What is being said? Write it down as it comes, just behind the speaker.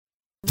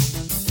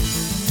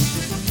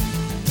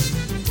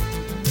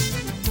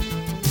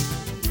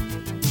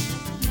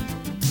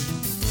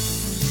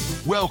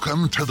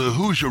Welcome to the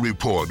Hoosier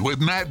Report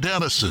with Matt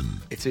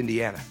Dennison. It's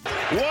Indiana.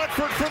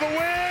 Watford for the win!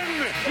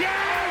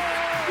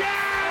 Yes!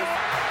 Yes!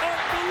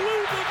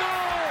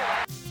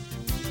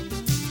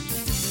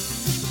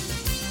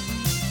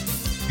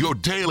 Unbelievable! Your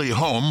daily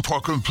home for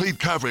complete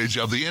coverage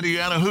of the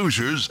Indiana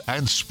Hoosiers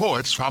and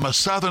sports from a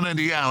Southern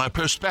Indiana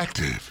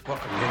perspective.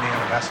 Welcome to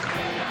Indiana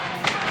basketball.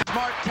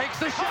 Smart takes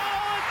the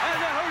shot,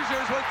 and the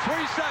Hoosiers with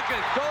 3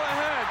 seconds go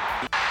ahead.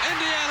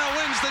 Indiana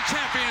wins the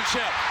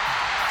championship.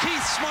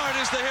 Keith Smart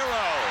is the hero.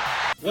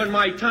 When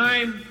my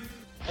time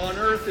on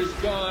earth is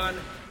gone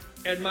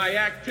and my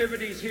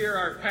activities here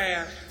are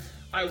past,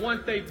 I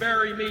want they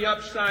bury me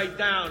upside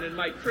down and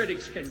my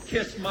critics can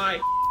kiss my...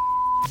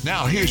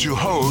 Now here's your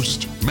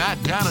host,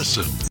 Matt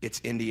Dennison.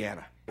 It's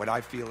Indiana, what I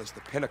feel is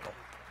the pinnacle,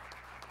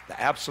 the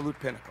absolute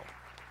pinnacle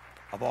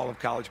of all of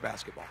college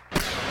basketball.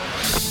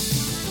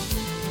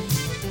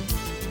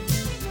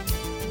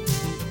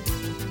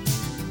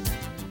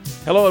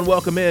 Hello and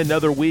welcome in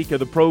another week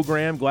of the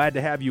program. Glad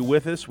to have you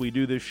with us. We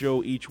do this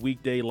show each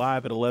weekday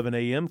live at 11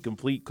 a.m.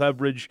 Complete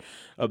coverage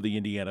of the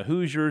Indiana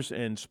Hoosiers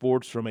and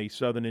sports from a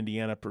Southern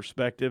Indiana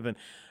perspective. And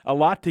a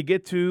lot to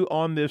get to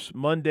on this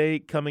Monday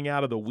coming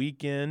out of the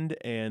weekend.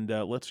 And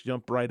let's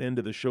jump right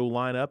into the show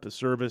lineup. A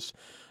service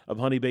of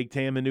Honey Baked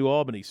Ham in New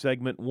Albany.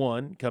 Segment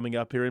 1 coming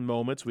up here in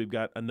moments. We've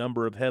got a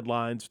number of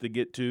headlines to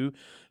get to.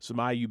 Some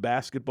IU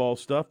basketball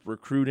stuff,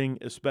 recruiting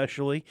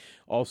especially.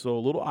 Also a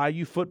little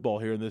IU football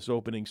here in this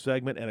opening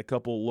segment and a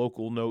couple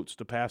local notes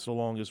to pass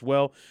along as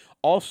well.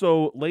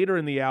 Also, later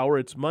in the hour,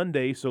 it's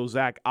Monday, so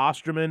Zach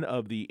Osterman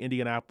of the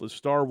Indianapolis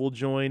Star will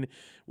join.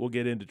 We'll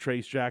get into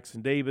Trace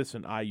Jackson-Davis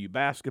and IU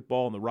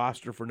basketball and the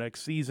roster for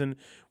next season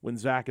when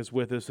Zach is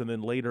with us. And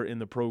then later in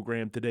the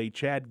program today,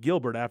 Chad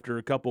Gilbert, after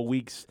a couple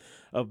weeks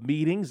of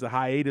meetings, the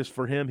hiatus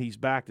for him, he's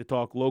back to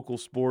talk local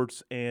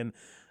sports and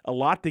a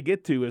lot to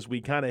get to as we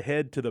kind of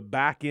head to the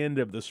back end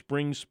of the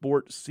spring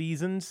sport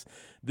seasons.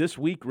 This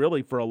week,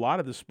 really, for a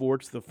lot of the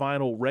sports, the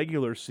final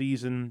regular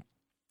season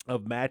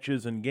of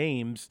matches and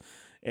games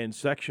and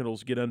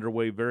sectionals get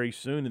underway very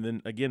soon. And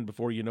then, again,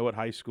 before you know it,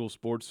 high school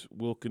sports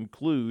will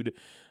conclude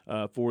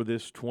for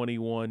this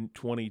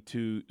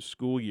 21-22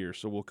 school year.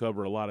 So we'll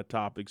cover a lot of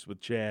topics with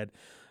Chad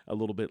a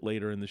little bit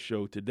later in the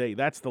show today.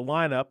 That's the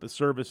lineup, a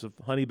service of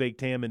Honey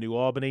Baked Ham in New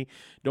Albany.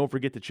 Don't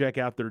forget to check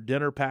out their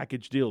dinner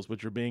package deals,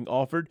 which are being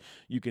offered.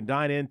 You can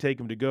dine in, take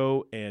them to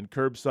go, and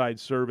curbside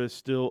service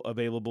still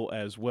available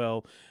as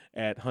well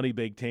at Honey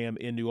Baked Ham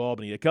in New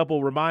Albany. A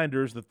couple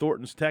reminders, the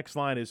Thornton's text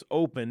line is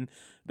open.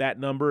 That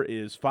number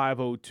is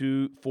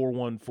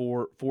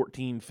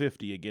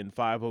 502-414-1450. Again,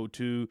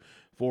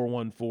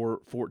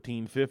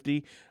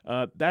 502-414-1450.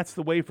 That's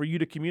the way for you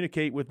to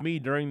communicate with me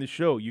during the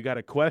show. You got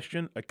a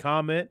question, a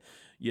comment,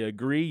 you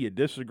agree, you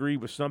disagree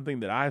with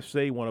something that I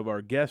say, one of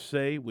our guests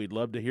say, we'd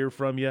love to hear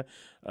from you.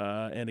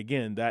 And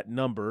again, that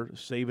number,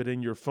 save it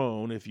in your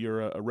phone if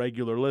you're a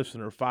regular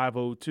listener,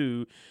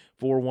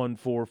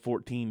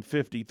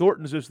 502-414-1450.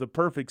 Thornton's is the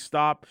perfect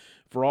stop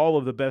for all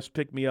of the best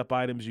pick-me-up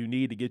items you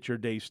need to get your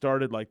day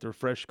started, like their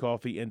fresh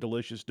coffee and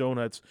delicious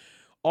donuts.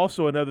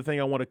 Also, another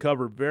thing I want to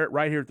cover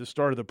right here at the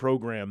start of the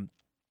program,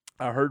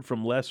 I heard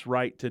from Les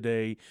Wright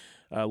today.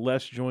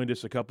 Les joined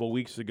us a couple of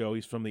weeks ago.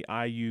 He's from the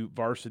IU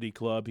Varsity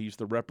Club. He's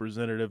the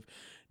representative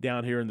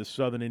down here in the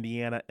Southern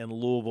Indiana and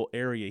Louisville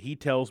area. He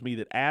tells me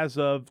that as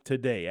of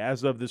today,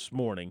 as of this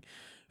morning,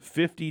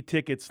 50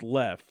 tickets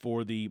left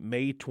for the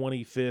May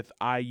 25th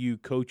IU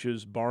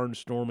Coaches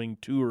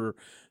Barnstorming Tour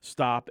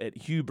stop at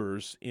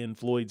Huber's in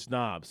Floyd's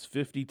Knobs.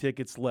 50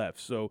 tickets left.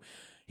 So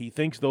he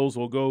thinks those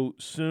will go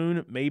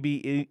soon,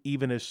 maybe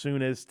even as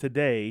soon as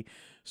today.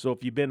 So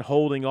if you've been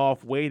holding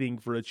off waiting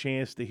for a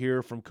chance to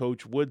hear from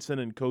Coach Woodson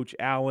and Coach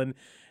Allen,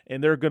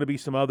 and there are going to be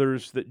some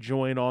others that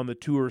join on the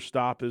tour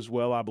stop as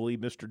well. I believe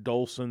Mr.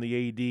 Dolson,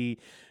 the AD,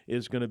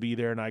 is going to be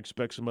there, and I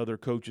expect some other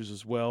coaches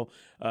as well.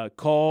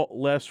 Call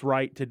Les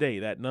Wright today.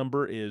 That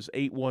number is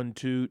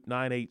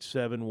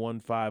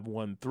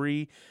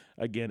 812-987-1513.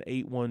 Again,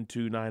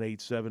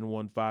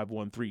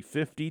 812-987-1513.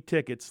 50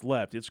 tickets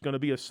left. It's going to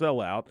be a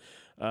sellout.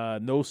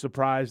 No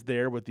surprise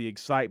there with the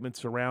excitement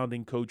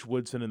surrounding Coach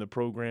Woodson and the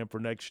program for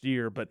next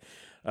year. But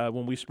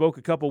when we spoke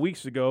a couple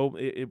weeks ago,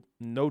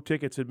 no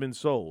tickets had been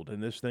sold,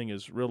 and this thing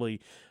is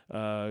really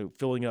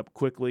filling up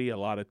quickly. A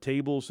lot of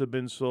tables have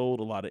been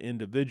sold. A lot of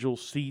individual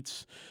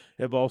seats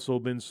have also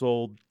been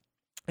sold.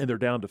 And they're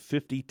down to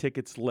 50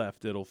 tickets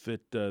left that'll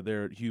fit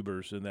there at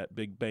Huber's in that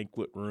big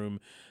banquet room.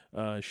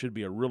 Should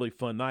be a really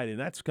fun night. And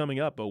that's coming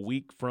up a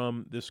week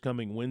from this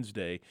coming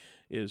Wednesday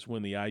is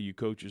when the IU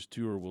Coaches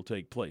Tour will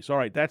take place. All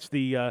right, that's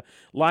the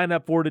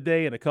lineup for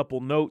today and a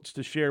couple notes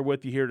to share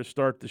with you here to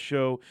start the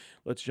show.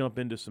 Let's jump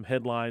into some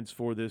headlines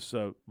for this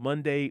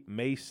Monday,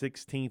 May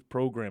 16th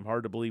program.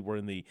 Hard to believe we're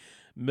in the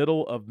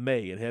middle of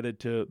May and headed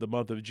to the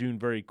month of June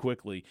very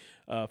quickly.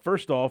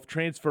 First off,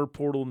 transfer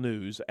portal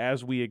news.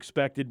 As we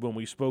expected when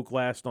we spoke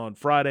last on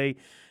Friday,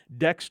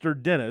 Dexter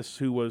Dennis,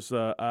 who was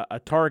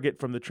a target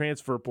from the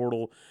transfer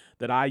portal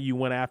that IU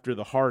went after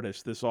the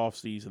hardest this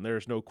offseason.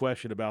 There's no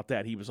question about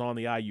that. He was on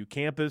the IU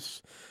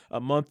campus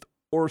a month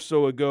or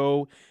so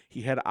ago,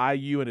 he had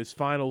IU in his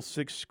final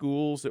 6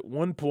 schools. At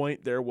one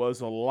point, there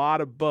was a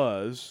lot of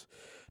buzz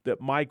that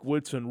Mike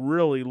Woodson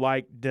really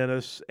liked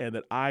Dennis and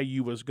that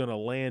IU was going to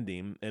land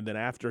him. And then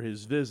after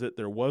his visit,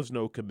 there was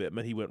no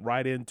commitment. He went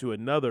right into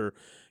another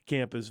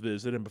campus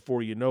visit, and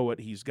before you know it,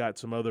 he's got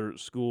some other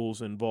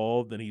schools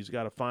involved, and he's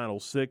got a final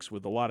 6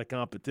 with a lot of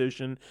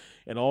competition.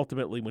 And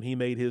ultimately, when he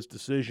made his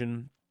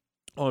decision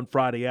on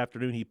Friday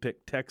afternoon, he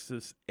picked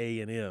Texas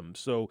A&M.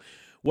 So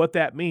what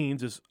that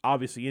means is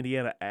obviously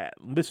Indiana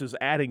misses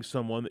adding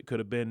someone that could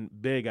have been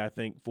big, I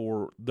think,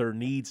 for their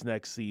needs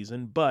next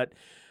season. But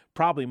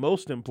probably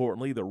most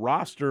importantly, the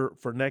roster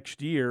for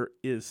next year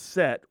is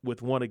set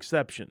with one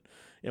exception.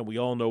 And we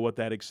all know what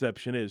that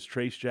exception is.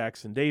 Trace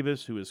Jackson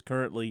Davis, who is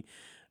currently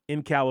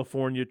in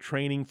California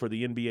training for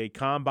the NBA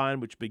Combine,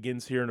 which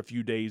begins here in a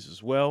few days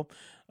as well.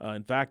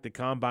 In fact, the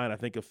Combine, I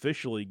think,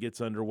 officially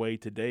gets underway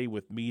today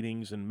with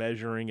meetings and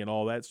measuring and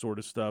all that sort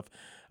of stuff.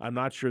 I'm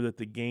not sure that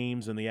the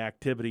games and the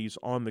activities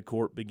on the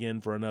court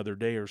begin for another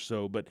day or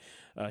so, but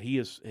he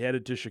is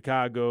headed to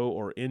Chicago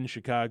or in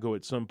Chicago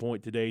at some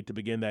point today to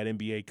begin that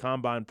NBA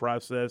Combine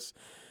process.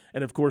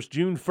 And, of course,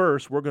 June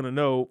 1st, we're going to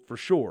know for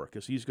sure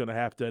because he's going to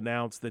have to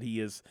announce that he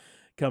is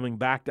coming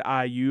back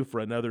to IU for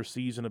another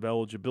season of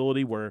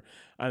eligibility, where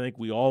I think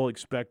we all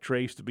expect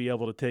Trace to be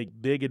able to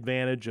take big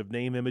advantage of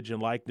name, image,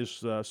 and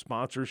likeness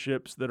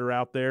sponsorships that are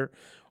out there,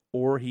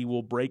 or he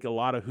will break a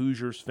lot of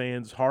Hoosiers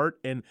fans' heart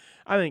and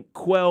I think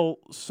quell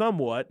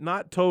somewhat,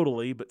 not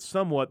totally, but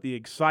somewhat the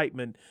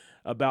excitement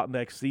about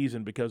next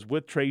season, because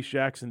with Trace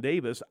Jackson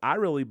Davis, I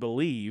really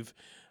believe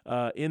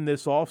in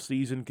this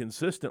offseason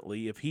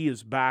consistently, if he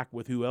is back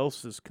with who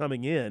else is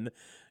coming in,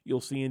 you'll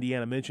see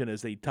Indiana mentioned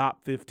as a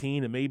top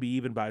 15 and maybe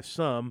even by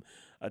some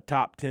a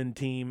top 10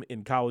 team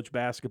in college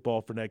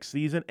basketball for next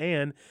season.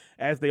 And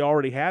as they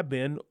already have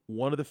been,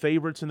 one of the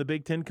favorites in the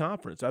Big Ten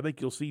Conference. I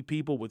think you'll see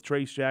people with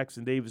Trace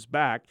Jackson Davis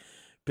back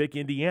pick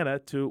Indiana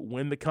to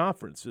win the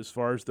conference as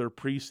far as their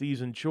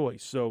preseason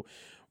choice. So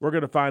we're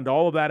going to find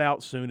all of that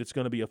out soon. It's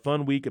going to be a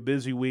fun week, a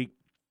busy week,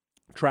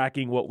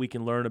 tracking what we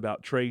can learn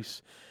about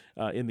Trace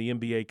in the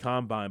NBA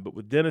Combine. But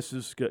with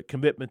Dennis's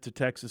commitment to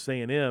Texas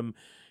A&M,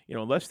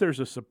 unless there's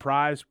a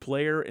surprise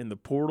player in the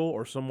portal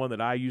or someone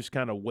that IU's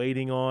kind of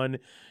waiting on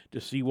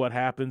to see what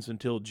happens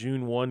until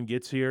June 1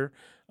 gets here,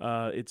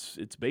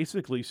 it's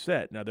basically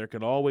set. Now, there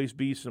can always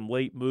be some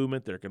late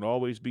movement. There can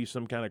always be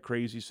some kind of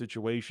crazy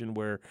situation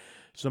where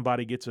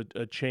somebody gets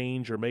a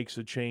change or makes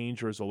a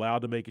change or is allowed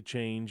to make a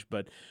change.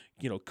 But,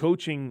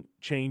 coaching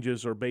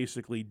changes are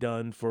basically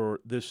done for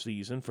this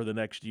season, for the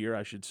next year,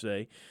 I should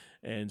say.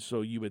 And so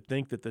you would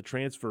think that the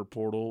transfer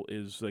portal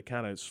is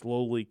kind of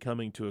slowly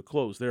coming to a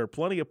close. There are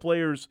plenty of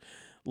players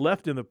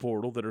left in the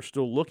portal that are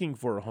still looking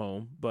for a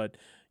home, but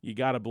you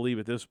got to believe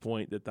at this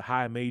point that the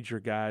high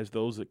major guys,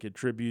 those that could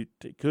contribute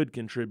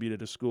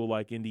at a school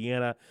like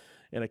Indiana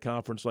and a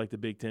conference like the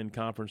Big Ten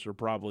Conference, are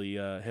probably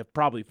have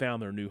probably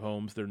found their new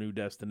homes, their new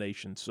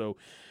destinations. So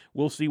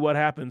we'll see what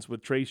happens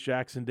with Trace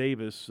Jackson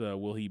Davis.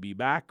 Will he be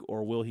back,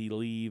 or will he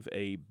leave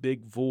a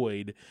big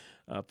void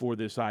for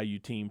this IU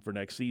team for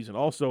next season?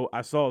 Also,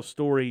 I saw a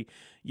story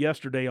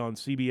yesterday on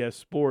CBS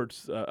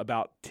Sports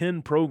about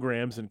 10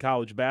 programs in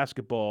college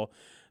basketball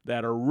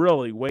that are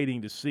really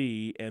waiting to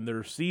see, and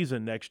their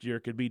season next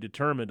year could be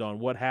determined on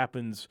what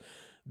happens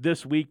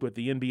this week with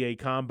the NBA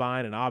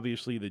Combine and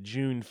obviously the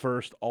June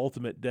 1st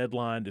ultimate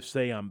deadline to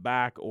say I'm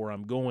back or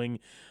I'm going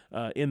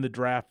in the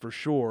draft for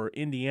sure.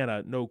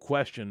 Indiana, no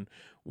question,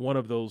 one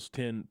of those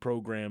 10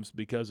 programs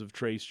because of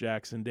Trace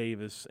Jackson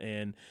Davis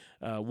and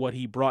what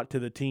he brought to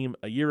the team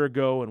a year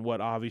ago and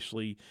what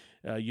obviously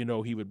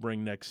he would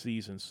bring next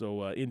season.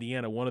 So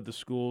Indiana, one of the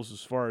schools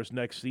as far as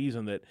next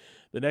season that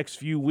the next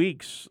few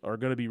weeks are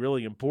going to be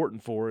really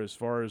important for as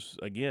far as,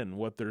 again,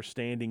 what their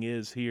standing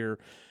is here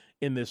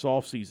in this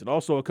offseason.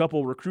 Also, a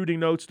couple recruiting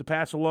notes to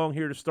pass along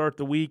here to start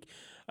the week.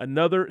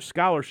 Another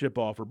scholarship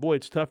offer. Boy,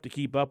 it's tough to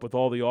keep up with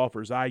all the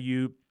offers.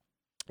 IU,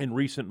 in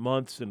recent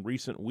months and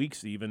recent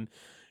weeks even,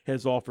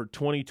 has offered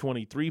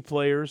 2023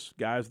 players,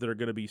 guys that are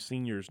going to be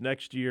seniors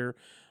next year.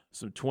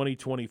 Some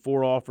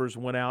 2024 offers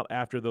went out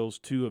after those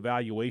 2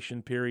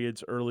 evaluation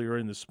periods earlier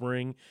in the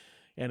spring.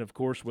 And, of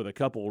course, with a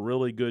couple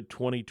really good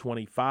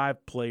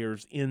 2025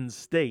 players in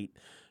state,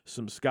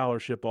 some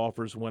scholarship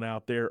offers went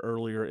out there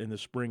earlier in the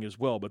spring as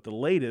well. But the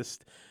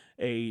latest,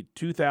 a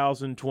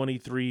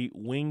 2023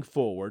 wing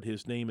forward,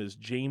 his name is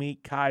Jamie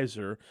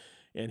Kaiser,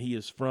 and he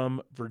is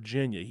from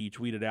Virginia. He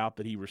tweeted out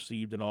that he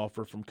received an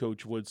offer from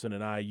Coach Woodson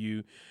and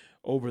IU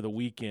over the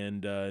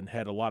weekend and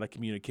had a lot of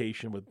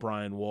communication with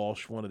Brian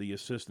Walsh, one of the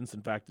assistants,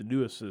 in fact, the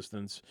new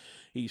assistants.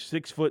 He's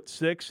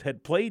 6'6",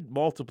 had played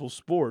multiple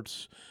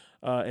sports.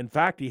 In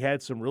fact, he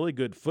had some really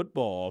good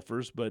football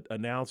offers, but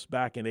announced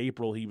back in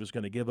April he was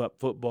going to give up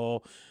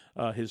football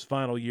his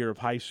final year of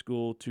high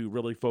school to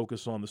really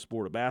focus on the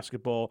sport of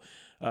basketball.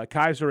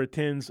 Kaiser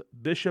attends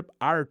Bishop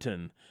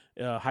Ireton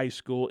High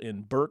School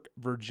in Burke,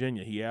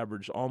 Virginia. He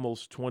averaged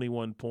almost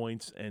 21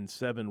 points and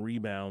 7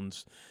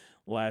 rebounds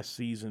last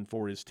season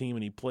for his team,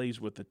 and he plays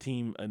with the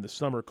team in the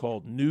summer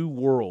called New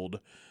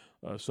World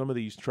some of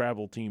these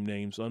travel team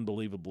names,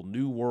 unbelievable.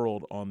 New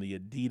World on the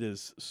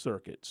Adidas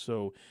circuit.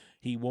 So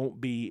he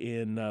won't be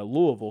in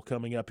Louisville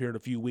coming up here in a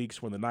few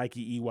weeks when the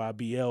Nike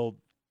EYBL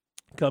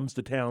comes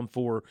to town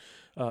for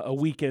a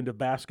weekend of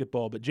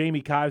basketball. But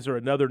Jamie Kaiser,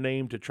 another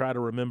name to try to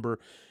remember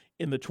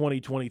in the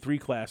 2023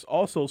 class.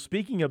 Also,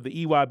 speaking of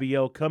the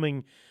EYBL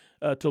coming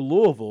to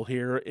Louisville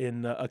here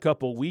in a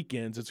couple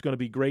weekends, it's going to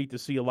be great to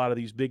see a lot of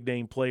these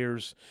big-name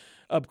players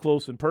up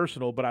close and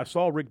personal. But I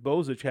saw Rick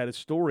Bozich had a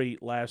story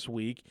last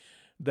week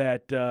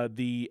that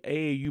the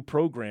AAU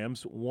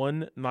programs,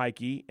 one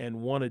Nike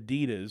and one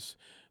Adidas,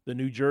 the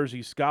New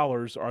Jersey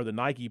Scholars are the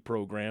Nike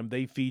program.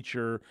 They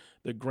feature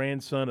the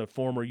grandson of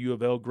former U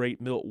of L great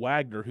Milt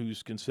Wagner,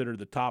 who's considered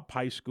the top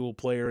high school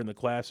player in the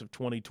class of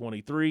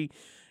 2023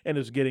 and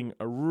is getting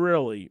a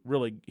really,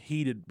 really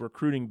heated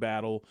recruiting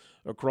battle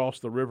across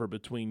the river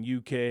between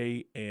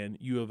UK and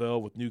U of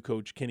L, with new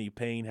coach Kenny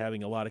Payne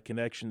having a lot of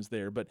connections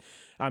there. But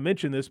I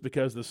mention this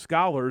because the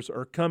Scholars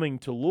are coming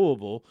to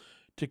Louisville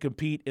to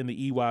compete in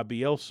the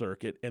EYBL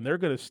circuit, and they're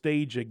going to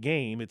stage a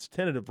game. It's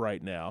tentative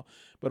right now,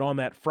 but on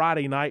that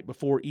Friday night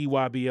before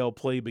EYBL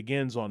play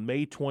begins on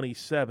May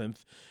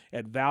 27th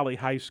at Valley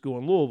High School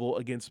in Louisville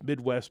against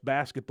Midwest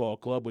Basketball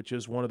Club, which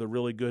is one of the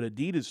really good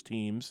Adidas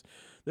teams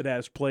that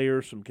has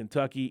players from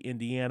Kentucky,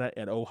 Indiana,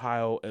 and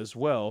Ohio as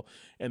well,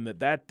 and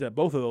that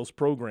both of those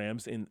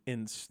programs in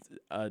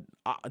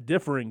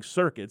differing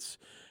circuits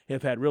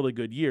have had really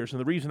good years.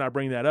 And the reason I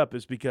bring that up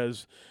is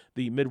because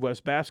the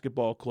Midwest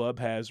Basketball Club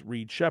has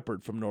Reed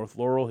Shepard from North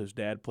Laurel. His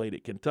dad played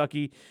at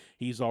Kentucky.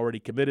 He's already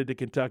committed to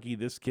Kentucky.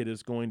 This kid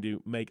is going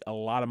to make a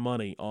lot of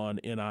money on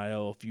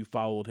NIL if you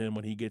followed him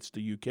when he gets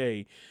to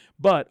UK.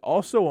 But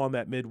also on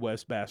that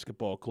Midwest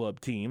Basketball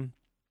Club team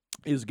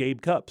is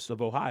Gabe Cupps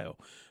of Ohio,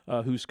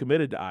 who's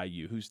committed to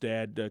IU, whose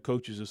dad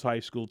coaches his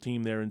high school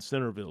team there in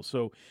Centerville.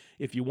 So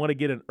if you want to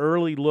get an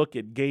early look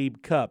at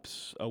Gabe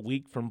Cupps a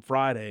week from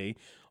Friday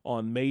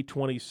on May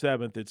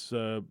 27th, it's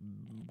going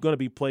to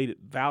be played at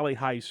Valley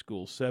High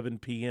School, 7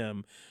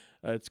 p.m.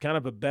 It's kind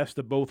of a best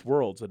of both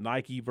worlds, a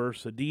Nike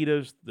versus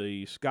Adidas,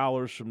 the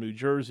Scholars from New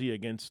Jersey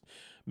against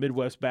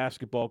Midwest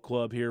Basketball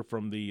Club here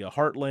from the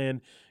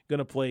Heartland, going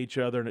to play each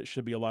other, and it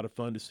should be a lot of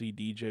fun to see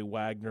DJ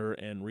Wagner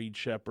and Reed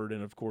Shepard,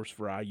 and, of course,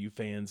 for IU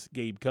fans,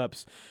 Gabe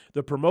Cupps.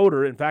 The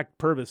promoter, in fact,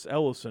 Purvis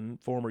Ellison,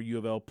 former U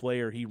of L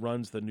player, he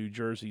runs the New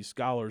Jersey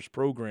Scholars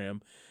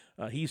program.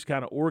 He's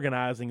kind of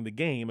organizing the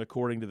game,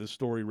 according to the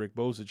story Rick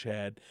Bozich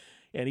had.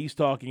 And he's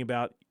talking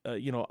about,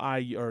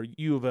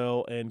 U of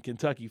L and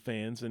Kentucky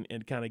fans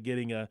and kind of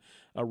getting a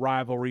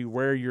rivalry,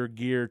 wear your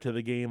gear to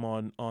the game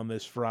on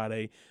this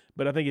Friday.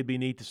 But I think it'd be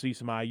neat to see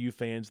some IU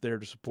fans there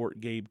to support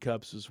Gabe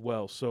Cupps as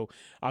well. So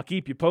I'll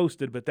keep you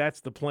posted, but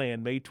that's the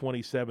plan, May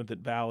 27th at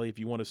Valley, if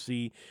you want to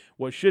see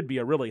what should be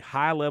a really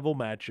high-level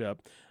matchup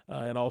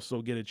and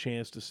also get a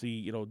chance to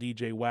see,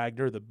 DJ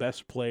Wagner, the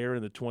best player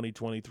in the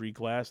 2023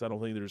 class. I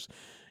don't think there's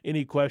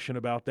any question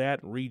about that.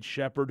 Reed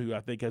Shepard, who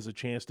I think has a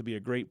chance to be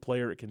a great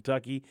player at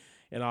Kentucky,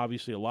 and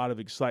obviously a lot of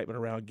excitement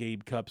around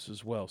Gabe Cupps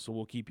as well. So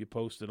we'll keep you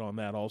posted on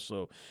that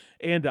also.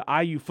 And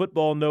IU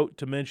football note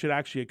to mention,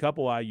 actually a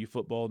couple IU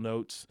football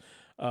notes.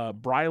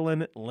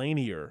 Brylan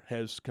Lanier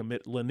has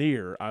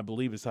Lanier, I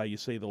believe is how you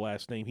say the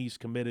last name. He's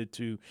committed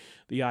to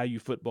the IU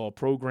football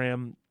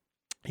program.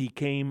 He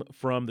came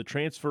from the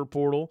transfer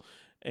portal,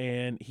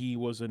 and he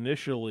was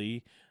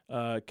initially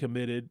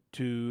committed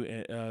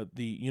to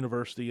the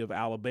University of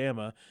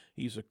Alabama.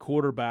 He's a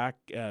quarterback,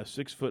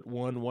 6'1",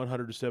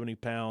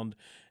 170-pound,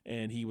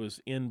 and he was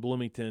in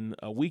Bloomington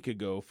a week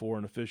ago for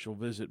an official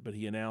visit, but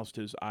he announced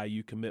his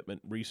IU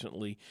commitment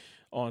recently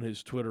on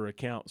his Twitter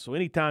account. So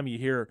anytime you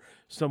hear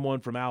someone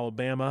from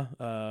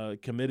Alabama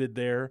committed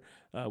there,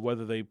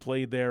 whether they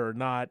played there or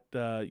not,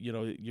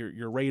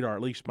 your radar,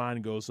 at least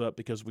mine, goes up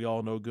because we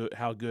all know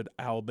how good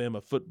Alabama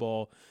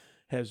football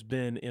has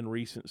been in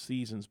recent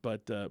seasons.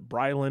 But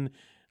Brylan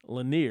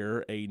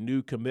Lanier, a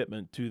new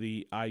commitment to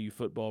the IU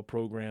football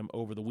program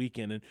over the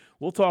weekend. And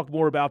we'll talk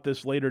more about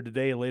this later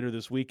today and later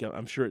this week,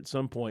 I'm sure at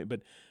some point.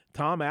 But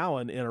Tom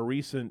Allen, in a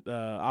recent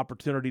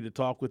opportunity to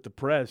talk with the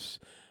press,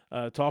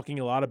 talking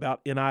a lot about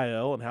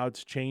NIL and how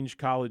it's changed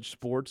college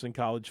sports and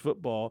college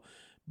football.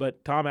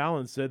 But Tom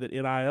Allen said that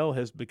NIL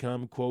has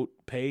become, quote,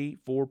 pay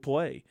for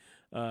play.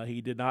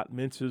 He did not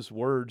mince his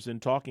words in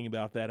talking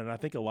about that. And I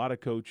think a lot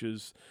of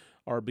coaches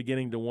are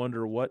beginning to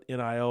wonder what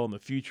NIL and the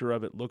future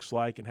of it looks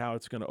like and how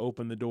it's going to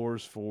open the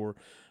doors for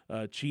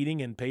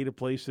cheating and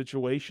pay-to-play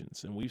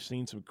situations. And we've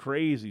seen some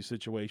crazy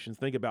situations.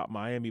 Think about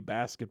Miami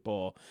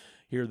basketball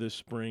here this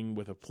spring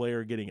with a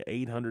player getting an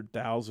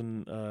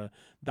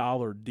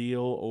 $800,000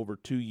 deal over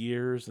 2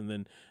 years, and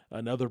then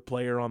another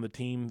player on the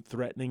team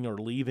threatening or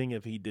leaving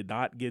if he did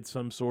not get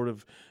some sort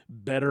of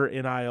better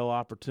NIL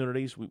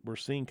opportunities. We're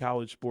seeing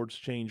college sports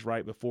change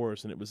right before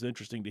us, and it was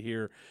interesting to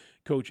hear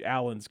Coach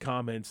Allen's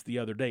comments the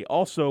other day.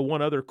 Also,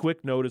 one other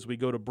quick note as we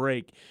go to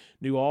break,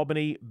 New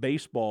Albany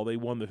baseball, they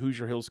won the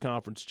Hoosier Hills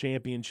Conference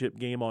championship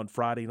game on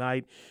Friday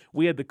night.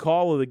 We had the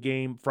call of the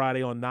game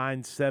Friday on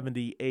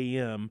 9:70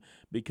 a.m.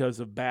 because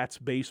of Bats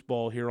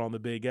baseball here on the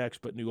Big X.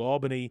 But New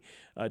Albany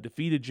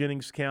defeated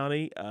Jennings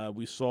County.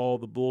 We saw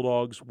the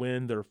Bulldogs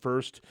win their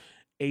first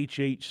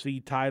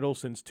HHC title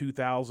since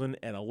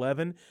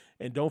 2011.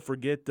 And don't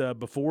forget,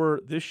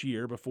 before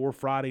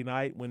Friday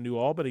night when New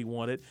Albany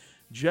won it,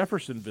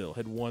 Jeffersonville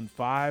had won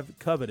 5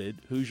 coveted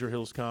Hoosier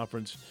Hills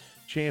Conference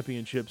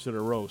championships in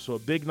a row. So a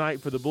big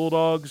night for the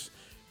Bulldogs.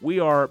 We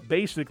are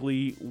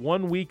basically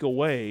 1 week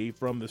away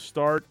from the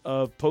start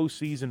of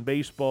postseason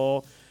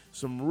baseball.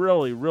 Some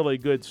really, really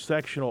good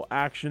sectional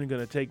action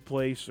going to take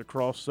place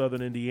across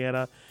southern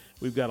Indiana.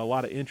 We've got a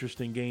lot of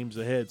interesting games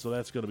ahead, so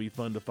that's going to be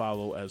fun to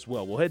follow as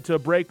well. We'll head to a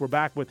break. We're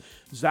back with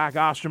Zach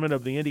Osterman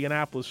of the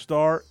Indianapolis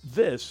Star.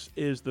 This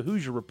is the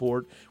Hoosier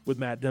Report with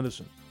Matt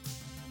Dennison.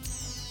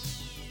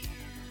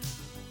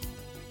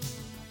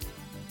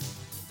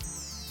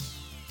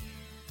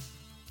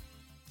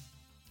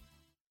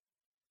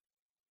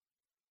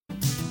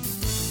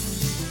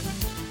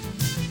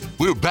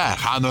 We're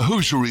back on the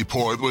Hoosier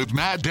Report with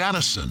Matt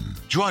Dennison.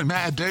 Join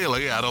Matt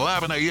daily at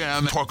 11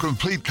 a.m. for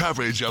complete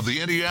coverage of the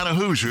Indiana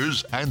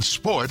Hoosiers and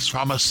sports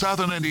from a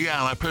Southern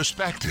Indiana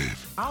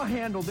perspective. I'll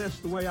handle this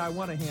the way I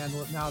want to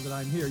handle it now that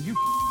I'm here. You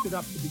it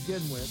up to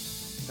begin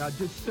with. Now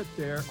just sit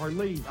there or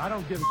leave. I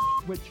don't give a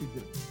what you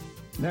do.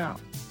 Now,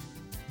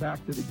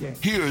 back to the game.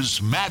 Here's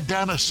Matt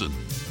Dennison.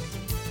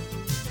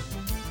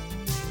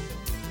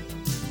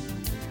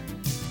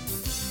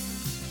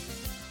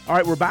 All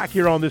right, we're back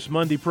here on this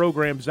Monday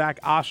program. Zach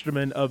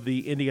Osterman of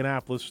the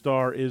Indianapolis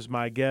Star is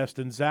my guest.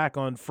 And Zach,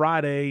 on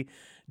Friday,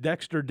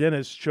 Dexter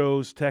Dennis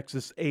chose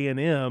Texas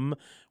A&M,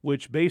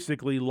 which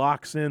basically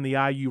locks in the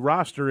IU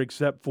roster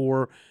except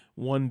for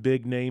one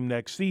big name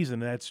next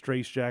season. That's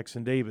Trace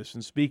Jackson Davis.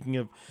 And speaking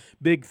of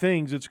big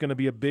things, it's going to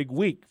be a big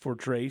week for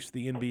Trace.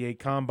 The NBA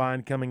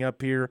Combine coming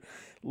up here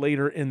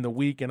later in the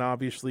week, and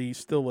obviously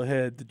still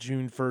ahead, the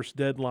June 1st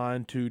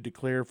deadline to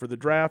declare for the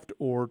draft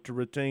or to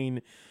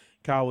retain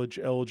college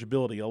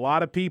eligibility. A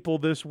lot of people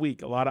this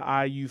week, a lot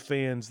of IU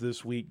fans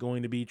this week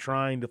going to be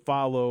trying to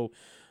follow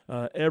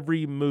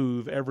every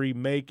move, every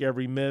make,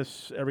 every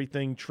miss,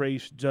 everything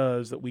Trace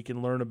does that we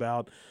can learn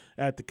about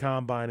at the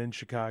Combine in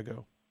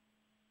Chicago.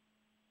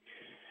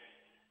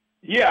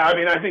 Yeah, I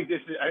mean, I think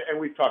this is, and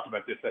we've talked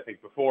about this, I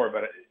think, before,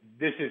 but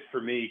this is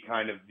for me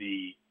kind of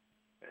the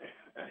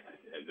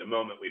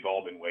moment we've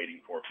all been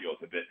waiting for. Feels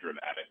a bit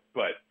dramatic,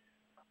 but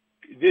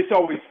this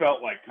always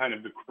felt like kind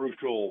of the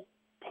crucial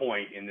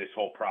point in this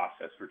whole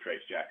process for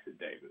Trace Jackson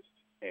Davis.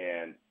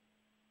 And,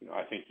 you know,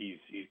 I think he's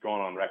gone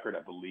on record,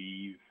 I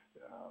believe,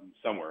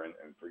 somewhere, and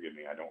forgive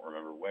me, I don't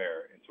remember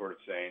where, and sort of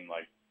saying,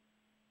 like,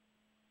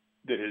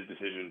 that his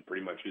decision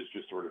pretty much is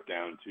just sort of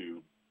down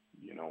to,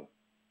 you know,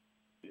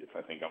 if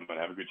I think I'm going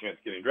to have a good chance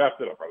of getting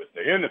drafted, I'll probably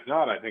stay in. If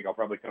not, I think I'll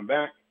probably come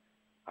back.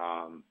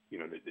 You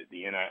know,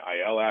 the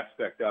NIL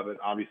aspect of it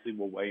obviously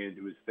will weigh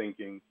into his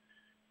thinking.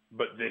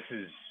 But this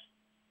is,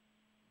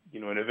 you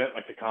know, an event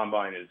like the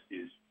Combine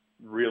is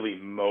really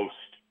most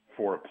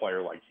for a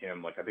player like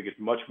him. Like, I think it's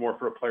much more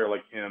for a player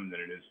like him than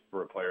it is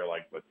for a player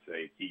like, let's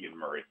say, Keegan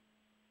Murray.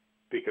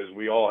 Because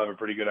we all have a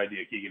pretty good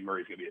idea Keegan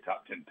Murray's going to be a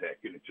top 10 pick,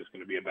 and it's just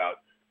going to be about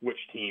which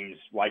teams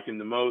like him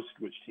the most,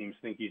 which teams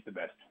think he's the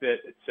best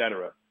fit, et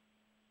cetera.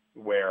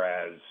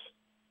 Whereas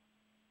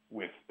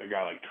with a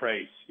guy like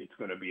Trace, it's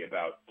going to be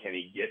about, can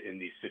he get in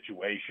these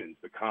situations,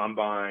 the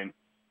Combine,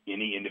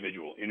 any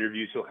individual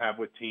interviews he'll have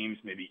with teams,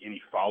 maybe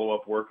any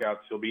follow-up workouts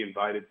he'll be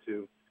invited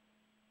to.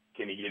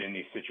 Can he get in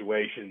these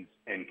situations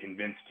and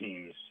convince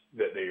teams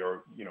that they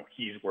are, you know,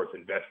 he's worth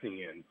investing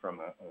in from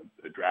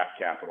a draft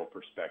capital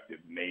perspective,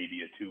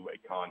 maybe a two-way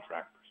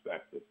contract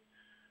perspective?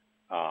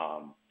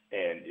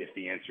 And if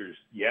the answer is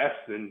yes,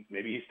 then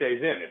maybe he stays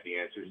in. If the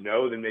answer is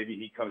no, then maybe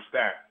he comes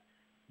back.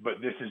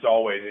 But this is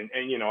always,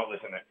 and you know,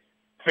 listen,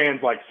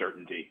 fans like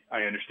certainty.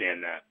 I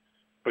understand that.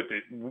 But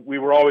we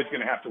were always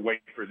going to have to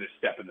wait for this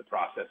step in the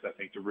process, I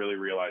think, to really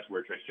realize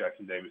where Trace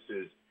Jackson Davis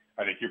is.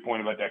 I think your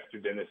point about Dexter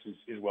Dennis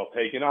is well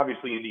taken.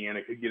 Obviously,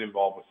 Indiana could get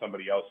involved with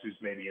somebody else who's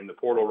maybe in the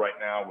portal right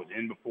now, was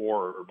in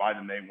before or by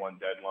the May 1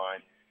 deadline,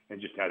 and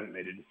just hasn't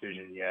made a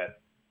decision yet.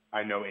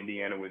 I know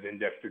Indiana was in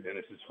Dexter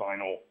Dennis's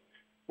final,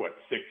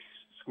 6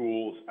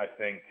 schools, I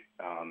think.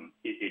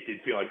 It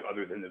did feel like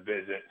other than the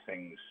visit,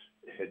 things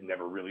had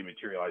never really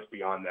materialized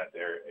beyond that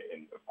there.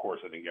 And, of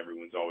course, I think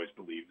everyone's always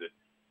believed that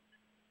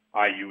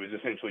IU is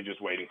essentially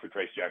just waiting for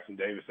Trace Jackson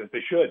Davis, as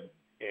they should.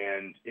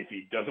 And if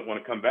he doesn't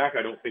want to come back,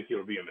 I don't think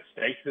it'll be a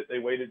mistake that they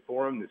waited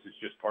for him. This is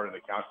just part of the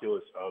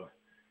calculus of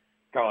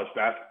college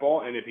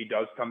basketball. And if he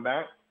does come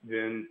back,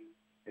 then,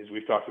 as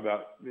we've talked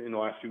about in the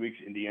last few weeks,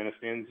 Indiana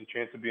stands a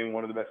chance of being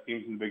one of the best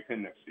teams in the Big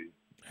Ten next season.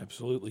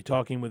 Absolutely.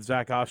 Talking with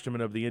Zach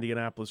Osterman of the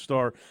Indianapolis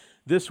Star.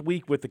 This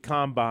week with the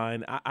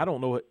Combine, I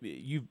don't know,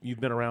 you've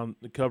been around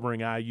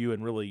covering IU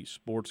and really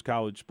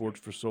college sports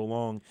for so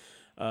long.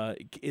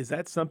 Is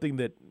that something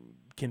that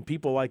can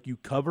people like you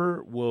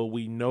cover? Will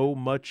we know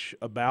much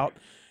about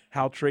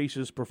how Trace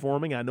is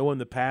performing? I know in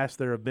the past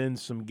there have been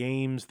some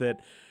games that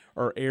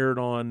are aired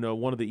on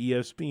one of the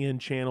ESPN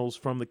channels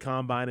from the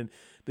Combine. And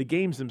the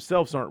games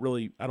themselves aren't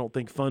really, I don't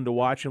think, fun to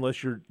watch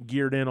unless you're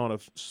geared in on a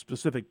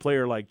specific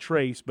player like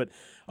Trace. But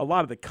a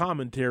lot of the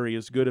commentary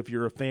is good if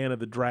you're a fan of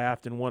the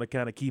draft and want to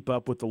kind of keep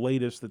up with the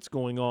latest that's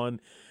going on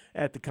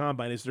at the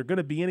Combine. Is there going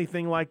to be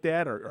anything like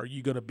that? Or are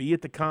you going to be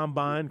at the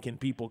Combine? Can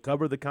people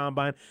cover the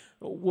Combine?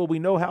 Will we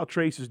know how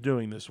Trace is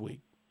doing this week?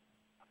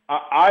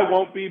 I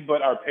won't be,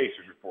 but our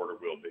Pacers reporter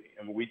will be.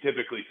 And we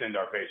typically send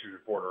our Pacers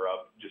reporter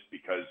up just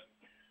because,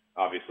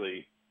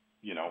 obviously,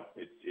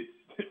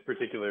 it's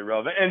particularly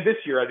relevant. And this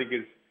year, I think,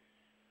 is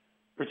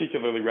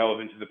particularly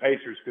relevant to the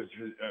Pacers because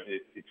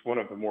it's one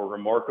of the more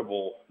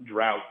remarkable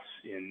droughts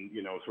in,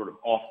 sort of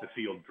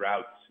off-the-field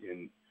droughts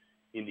in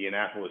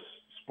Indianapolis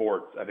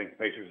sports. I think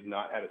the Pacers have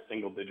not had a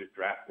single-digit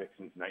draft pick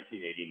since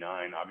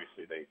 1989.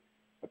 Obviously, they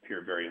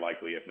appear very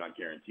likely, if not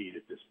guaranteed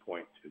at this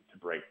point, to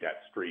break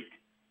that streak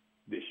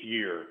this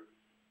year.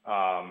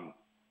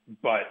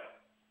 But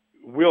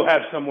we'll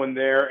have someone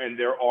there, and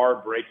there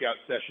are breakout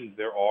sessions.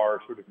 There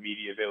are sort of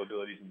media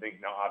availabilities and things.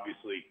 Now,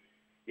 obviously,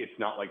 it's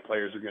not like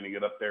players are going to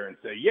get up there and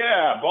say,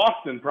 yeah,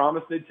 Boston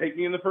promised they'd take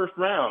me in the first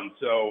round.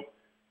 So,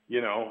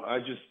 I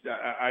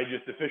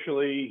just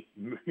officially,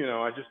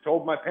 I just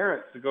told my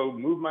parents to go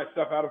move my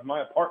stuff out of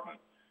my apartment.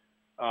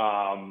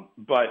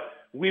 But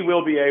we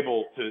will be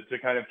able to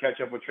kind of catch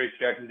up with Trace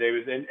Jackson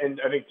Davis. And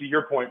I think to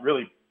your point,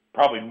 really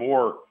probably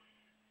more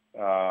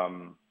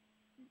in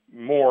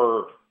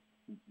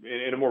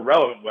a more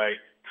relevant way,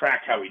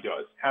 track how he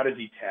does. How does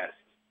he test?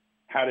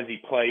 How does he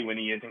play when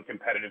he is in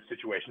competitive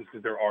situations?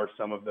 Because there are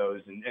some of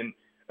those. And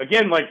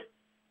again, like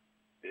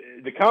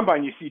the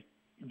Combine, you see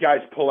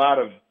guys pull out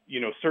of,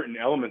 certain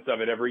elements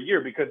of it every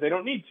year because they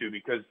don't need to,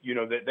 because,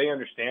 they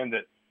understand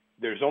that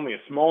there's only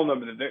a small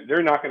number that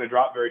they're not going to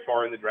drop very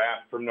far in the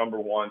draft from number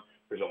one.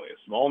 There's only a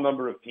small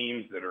number of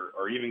teams that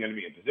are even going to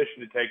be in position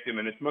to take them.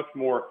 And it's much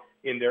more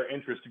in their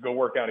interest to go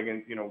work out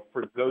against,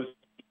 for those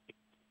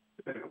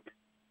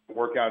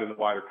work out in the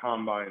wider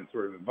Combine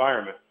sort of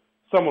environment.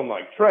 Someone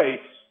like Trace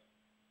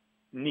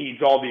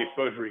needs all the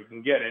exposure he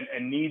can get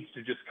and needs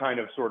to just kind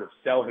of sort of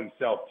sell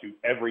himself to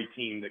every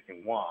team that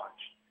can watch.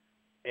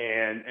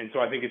 And so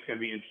I think it's going to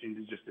be interesting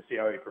to see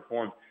how he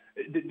performs.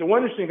 The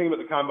one interesting thing about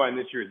the Combine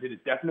this year is it is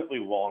definitely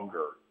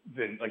longer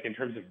than, like, in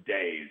terms of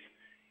days.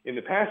 In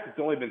the past, it's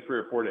only been 3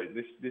 or 4 days.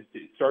 It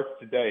starts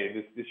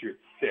today. This year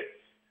it's 6,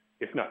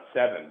 if not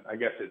 7. I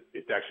guess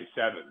it's actually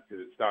 7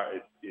 because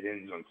it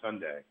ends on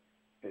Sunday.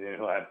 And then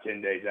he'll have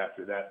 10 days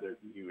after that.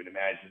 You would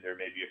imagine there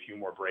may be a few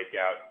more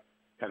breakout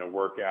kind of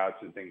workouts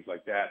and things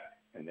like that.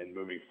 And then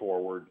moving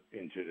forward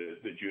into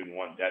the June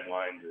 1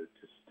 deadline to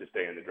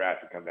stay in the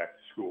draft and come back to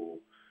school.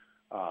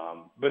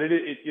 But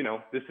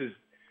this is,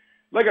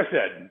 like I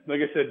said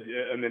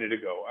a minute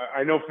ago,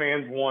 I know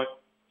fans want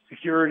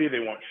security. They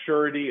want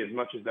surety as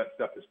much as that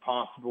stuff is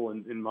possible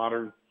in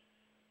modern,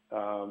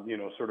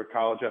 sort of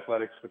college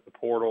athletics with the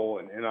portal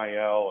and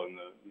NIL and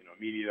the,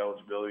 media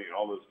eligibility and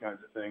all those kinds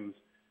of things.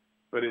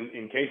 But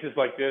in cases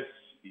like this,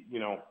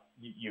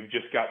 you've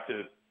just got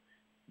to,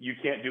 you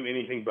can't do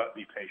anything but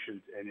be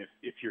patient. And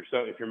if you're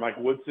Mike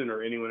Woodson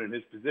or anyone in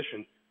his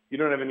position, you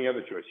don't have any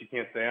other choice. You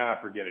can't say,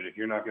 forget it. If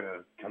you're not going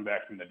to come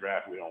back from the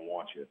draft, we don't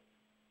want you.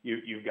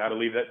 You've got to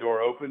leave that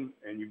door open,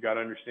 and you've got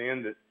to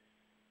understand that,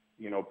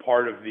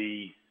 part of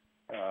the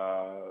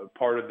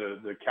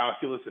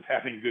calculus of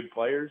having good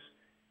players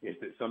is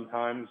that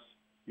sometimes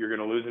you're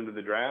going to lose them to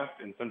the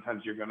draft, and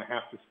sometimes you're going to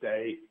have to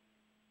stay,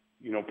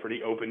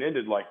 pretty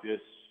open-ended like this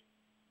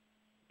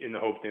in the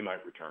hope they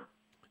might return.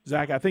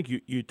 Zach, I think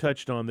you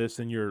touched on this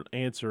in your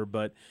answer,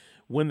 but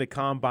when the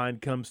Combine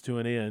comes to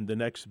an end, the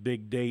next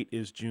big date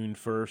is June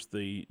 1st,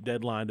 the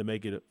deadline to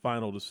make it a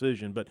final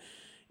decision. But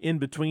in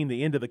between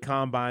the end of the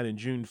Combine and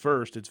June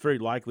 1st, it's very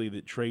likely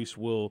that Trace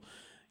will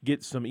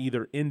get some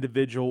either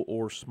individual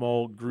or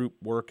small group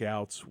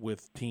workouts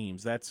with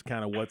teams. That's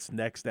kind of what's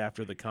next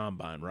after the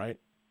Combine, right?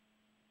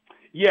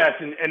 Yes,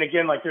 and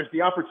again, like there's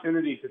the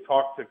opportunity to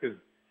talk to, because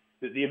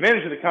the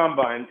advantage of the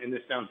Combine, and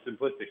this sounds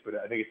simplistic, but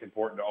I think it's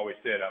important to always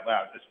say it out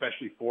loud,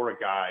 especially for a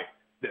guy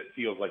that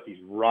feels like he's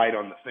right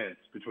on the fence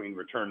between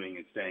returning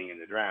and staying in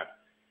the draft.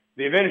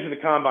 The advantage of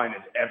the Combine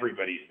is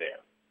everybody's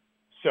there.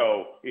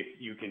 So if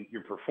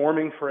you're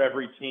performing for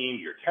every team,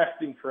 you're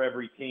testing for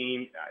every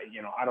team.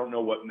 I don't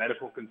know what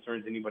medical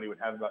concerns anybody would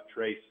have about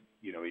Trace.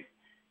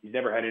 He's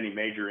never had any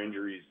major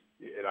injuries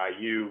at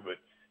IU, but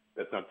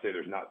that's not to say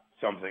there's not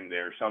something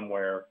there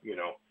somewhere,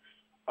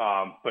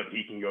 but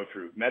he can go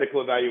through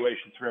medical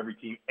evaluations for every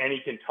team, and he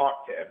can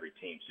talk to every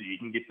team. So you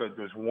can get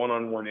those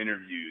one-on-one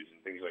interviews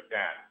and things like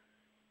that.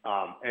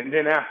 And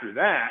then after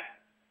that,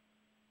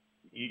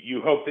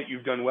 you hope that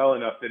you've done well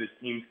enough that his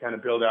teams kind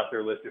of build out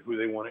their list of who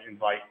they want to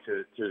invite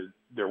to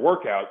their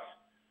workouts.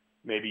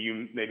 Maybe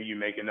you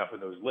make enough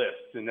of those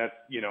lists, and that's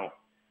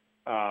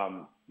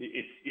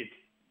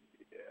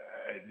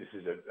this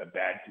is a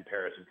bad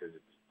comparison because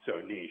it's so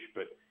niche.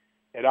 But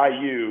at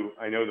IU,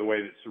 I know the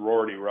way that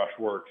sorority rush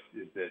works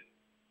is that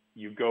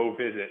you go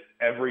visit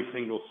every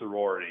single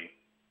sorority,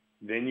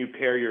 then you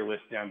pare your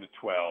list down to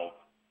 12.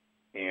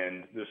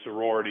 and the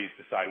sororities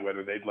decide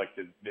whether they'd like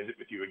to visit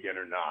with you again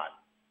or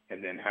not.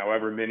 And then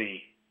however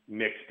many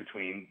mix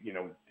between,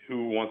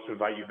 who wants to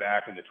invite you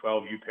back and the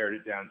 12 you pared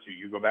it down to,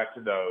 you go back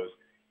to those,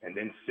 and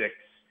then 6,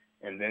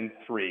 and then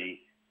 3,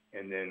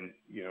 and then,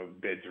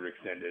 bids are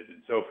extended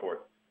and so forth.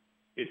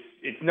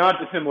 It's not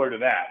dissimilar to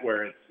that,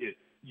 where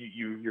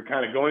you're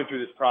kind of going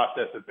through this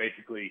process of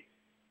basically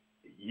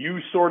you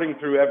sorting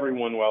through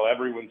everyone while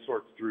everyone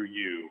sorts through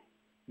you,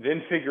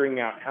 then figuring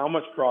out how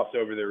much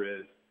crossover there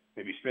is,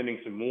 maybe spending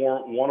some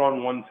more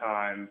one-on-one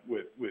time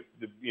with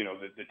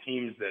the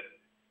teams that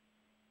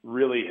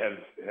really have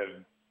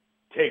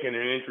taken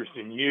an interest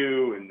in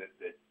you and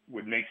that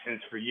would make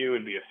sense for you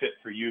and be a fit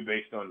for you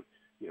based on,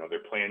 their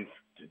plans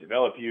to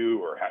develop you,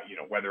 or how,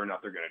 whether or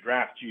not they're going to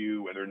draft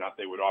you, whether or not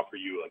they would offer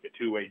you like a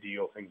two-way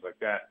deal, things like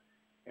that.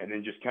 And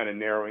then just kind of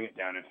narrowing it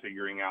down and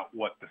figuring out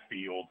what the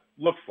field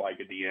looks like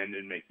at the end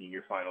and making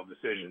your final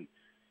decision.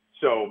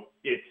 So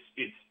it's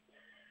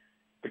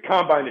the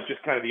combine is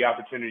just kind of the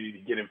opportunity to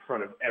get in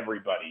front of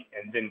everybody.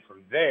 And then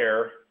from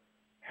there,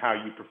 how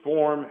you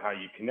perform, how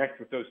you connect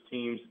with those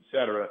teams, et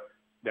cetera,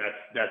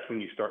 that's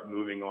when you start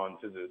moving on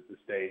to the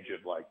stage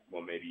of like,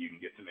 well, maybe you can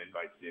get some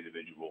invites to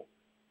individual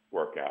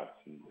workouts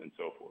and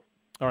so forth.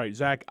 All right,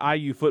 Zach,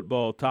 IU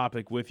football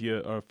topic with you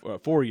or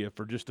for you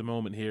for just a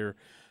moment here.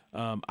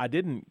 I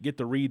didn't get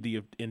to read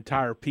the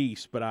entire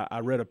piece, but I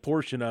read a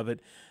portion of it.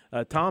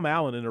 Tom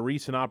Allen, in a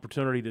recent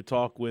opportunity to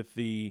talk with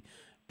the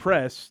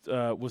press,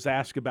 was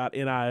asked about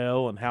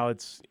NIL and how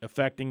it's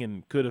affecting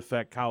and could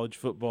affect college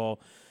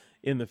football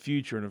in the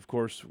future. And, of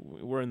course,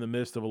 we're in the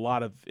midst of a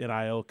lot of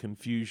NIL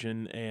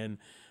confusion, and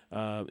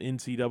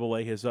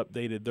NCAA has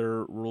updated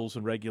their rules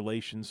and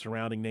regulations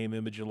surrounding name,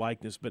 image, and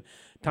likeness. But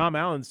Tom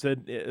Allen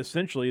said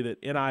essentially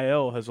that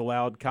NIL has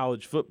allowed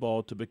college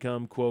football to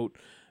become, quote,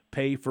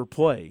 pay for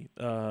play.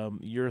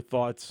 Your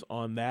thoughts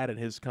on that and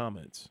his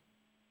comments?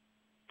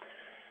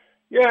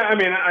 Yeah, I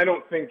mean, I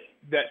don't think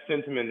that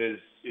sentiment is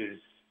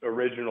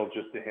original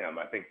just to him.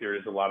 I think there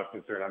is a lot of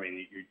concern. I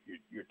mean,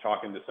 you're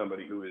talking to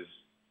somebody who is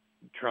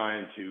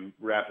trying to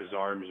wrap his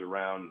arms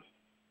around,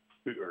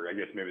 or I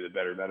guess maybe the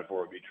better metaphor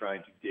would be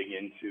trying to dig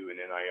into an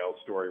NIL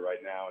story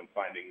right now and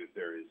finding that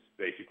there is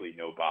basically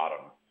no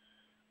bottom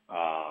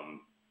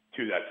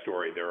to that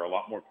story. There are a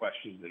lot more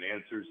questions than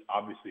answers.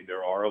 Obviously,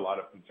 there are a lot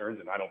of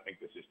concerns, and I don't think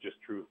this is just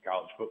true of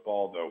college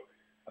football, though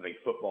I think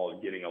football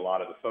is getting a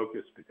lot of the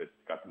focus because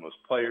it's got the most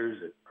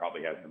players. It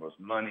probably has the most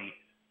money.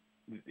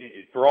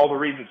 For all the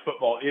reasons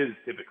football is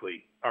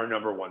typically our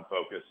number one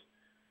focus,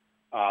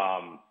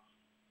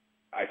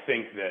 I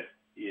think that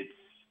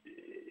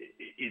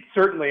it's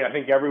certainly, I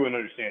think everyone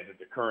understands that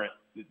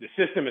the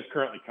system is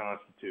currently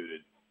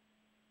constituted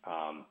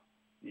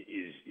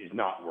is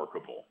not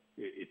workable.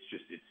 It's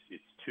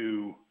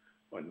too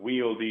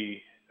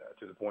unwieldy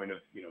to the point of,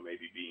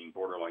 maybe being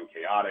borderline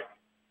chaotic.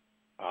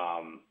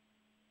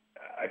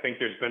 I think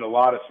there's been a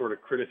lot of sort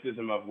of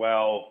criticism of,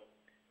 well,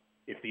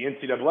 if the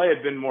NCAA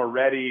had been more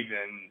ready,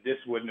 then this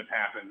wouldn't have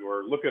happened.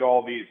 Or look at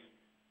all these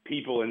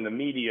people in the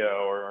media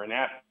or in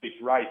athletes'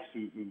 rights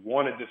who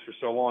wanted this for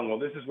so long. Well,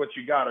 this is what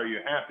you got. Are you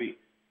happy?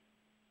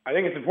 I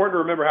think it's important to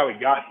remember how we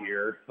got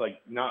here, like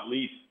not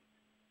least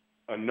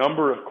a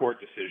number of court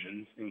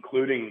decisions,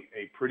 including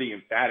a pretty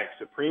emphatic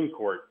Supreme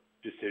Court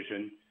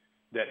decision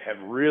that have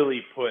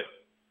really put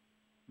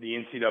the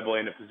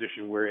NCAA in a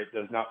position where it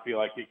does not feel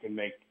like it can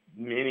make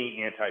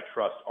many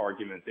antitrust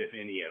arguments, if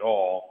any at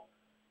all.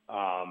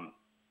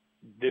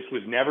 This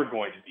was never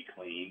going to be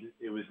clean.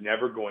 It was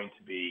never going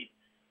to be,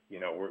 we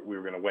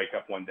were going to wake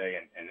up one day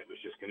and it was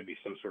just going to be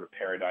some sort of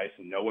paradise,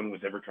 and no one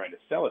was ever trying to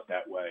sell it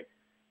that way.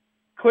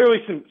 Clearly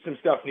some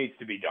stuff needs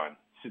to be done.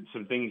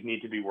 Some things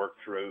need to be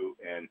worked through,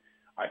 and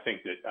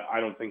I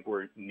don't think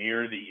we're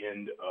near the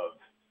end of,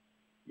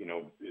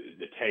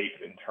 the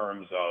tape in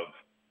terms of,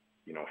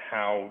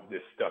 how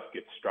this stuff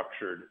gets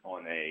structured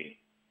on a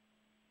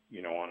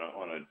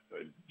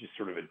just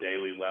sort of a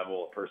daily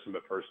level, a person by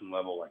person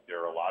level. Like,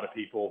 there are a lot of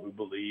people who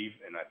believe,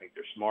 and I think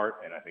they're smart,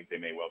 and I think they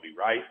may well be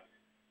right,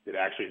 that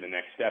actually the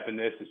next step in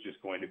this is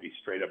just going to be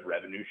straight up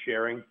revenue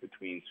sharing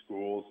between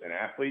schools and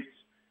athletes.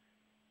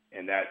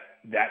 And that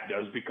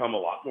does become a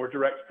lot more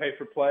direct pay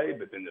for play.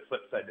 But then the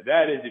flip side to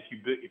that is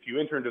if you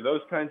enter into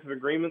those kinds of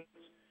agreements,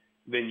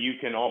 then you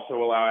can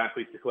also allow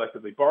athletes to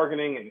collectively bargain.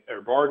 And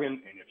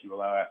if you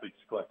allow athletes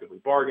to collectively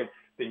bargain,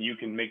 then you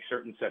can make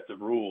certain sets of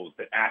rules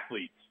that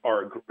athletes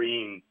are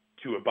agreeing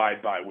to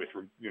abide by with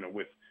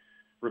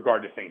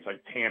regard to things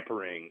like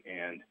tampering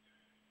and,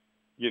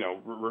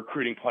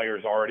 recruiting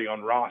players already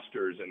on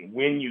rosters and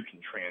when you can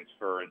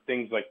transfer and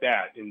things like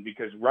that. And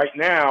because right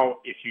now,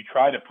 if you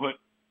try to put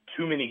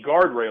too many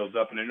guardrails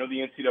up, and I know the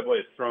NCAA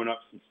has thrown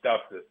up some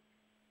stuff that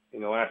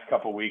in the last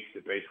couple of weeks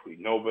that basically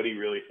nobody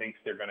really thinks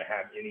they're going to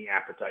have any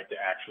appetite to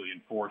actually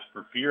enforce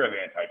for fear of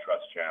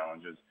antitrust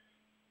challenges.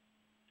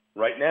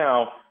 Right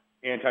now,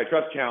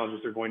 antitrust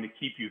challenges are going to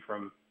keep you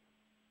from,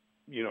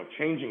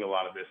 changing a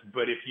lot of this.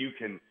 But if you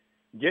can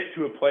get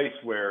to a place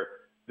where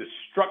the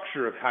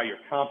structure of how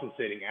you're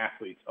compensating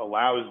athletes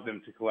allows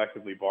them to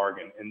collectively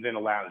bargain and then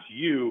allows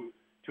you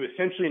to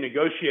essentially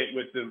negotiate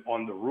with them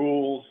on the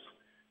rules,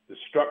 the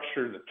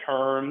structure, the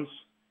terms,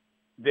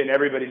 then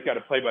everybody's got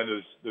to play by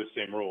those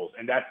same rules.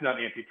 And that's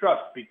not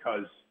antitrust,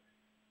 because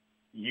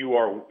you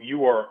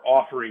are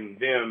offering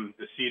them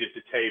the seat at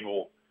the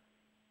table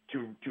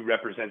to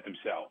represent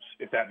themselves,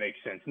 if that makes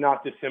sense.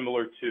 Not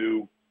dissimilar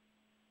to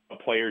a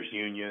players'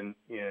 union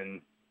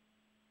in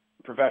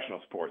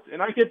professional sports.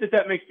 And I get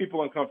that makes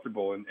people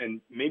uncomfortable,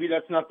 and maybe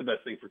that's not the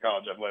best thing for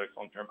college athletics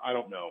long term. I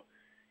don't know.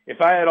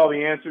 If I had all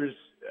the answers,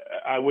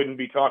 I wouldn't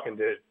be talking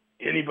to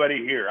anybody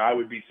here. I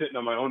would be sitting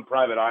on my own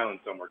private island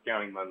somewhere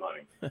counting my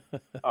money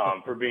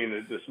for being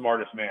the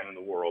smartest man in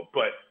the world.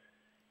 But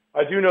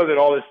I do know that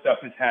all this stuff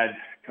has had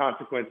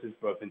consequences,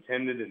 both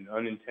intended and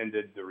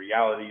unintended. The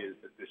reality is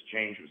that this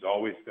change was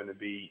always going to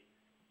be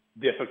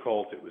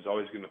difficult. It was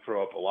always going to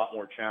throw up a lot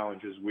more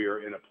challenges. We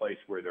are in a place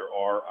where there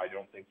are, I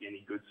don't think,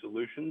 any good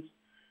solutions.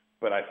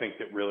 But I think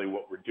that really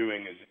what we're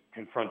doing is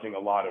confronting a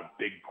lot of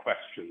big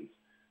questions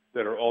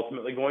that are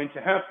ultimately going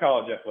to have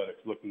college athletics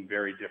looking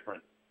very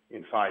different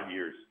in 5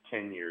 years,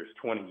 10 years,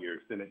 20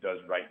 years than it does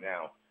right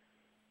now.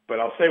 But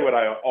I'll say what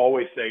I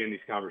always say in these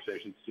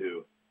conversations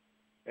too.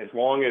 As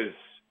long as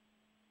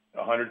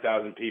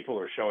 100,000 people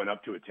are showing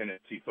up to a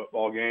Tennessee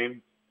football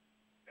game,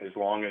 as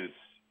long as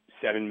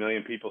 7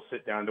 million people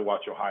sit down to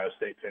watch Ohio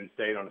State, Penn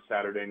State on a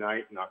Saturday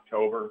night in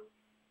October,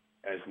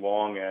 as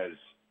long as,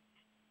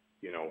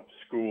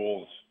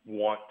 schools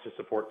want to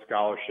support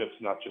scholarships,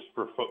 not just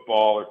for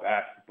football or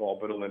basketball,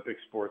 but Olympic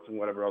sports and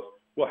whatever else,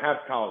 we'll have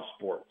college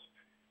sports.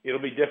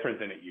 It'll be different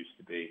than it used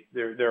to be.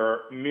 There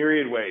are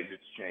myriad ways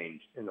it's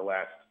changed in the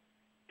last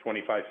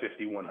 25,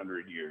 50,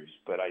 100 years,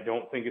 but I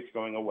don't think it's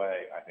going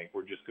away. I think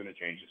we're just going to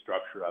change the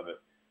structure of it.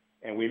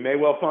 And we may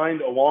well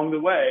find along the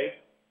way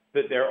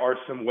that there are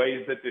some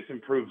ways that this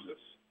improves us.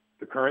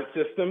 The current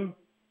system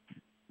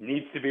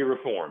needs to be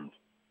reformed,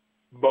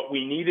 but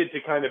we needed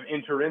to kind of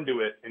enter into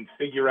it and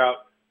figure out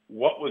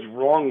what was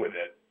wrong with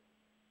it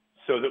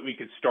so that we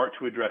could start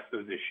to address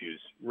those issues,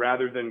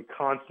 rather than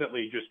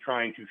constantly just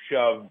trying to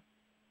shove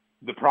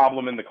the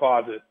problem in the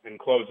closet and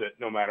close it,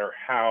 no matter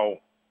how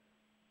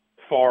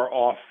far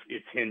off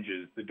its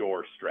hinges the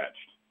door stretched,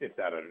 if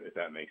that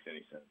makes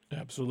any sense.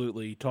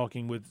 Absolutely.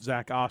 Talking with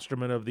Zach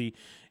Osterman of the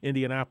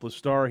Indianapolis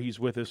Star. He's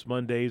with us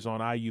Mondays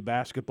on IU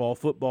basketball,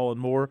 football, and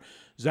more.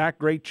 Zach,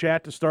 great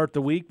chat to start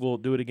the week. We'll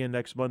do it again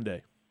next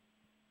Monday.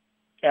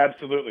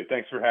 Absolutely.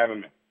 Thanks for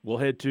having me. We'll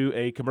head to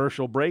a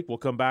commercial break. We'll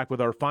come back with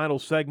our final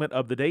segment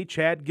of the day.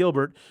 Chad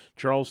Gilbert,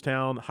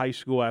 Charlestown High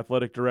School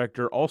Athletic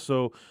Director,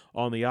 also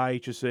on the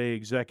IHSA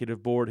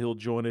Executive Board. He'll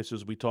join us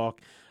as we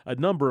talk a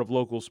number of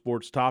local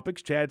sports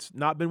topics. Chad's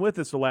not been with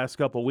us the last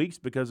couple of weeks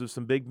because of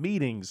some big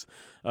meetings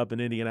up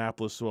in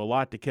Indianapolis, so a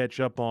lot to catch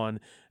up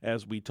on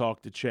as we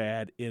talk to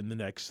Chad in the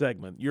next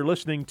segment. You're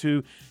listening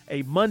to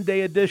a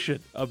Monday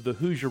edition of the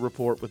Hoosier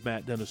Report with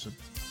Matt Dennison.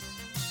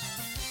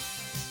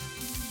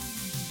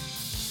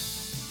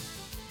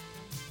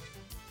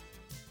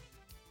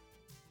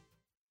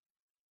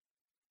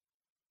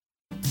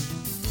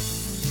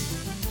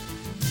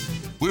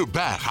 We're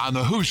back on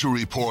the Hoosier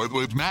Report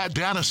with Matt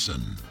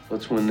Dennison.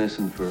 Let's win this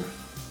one for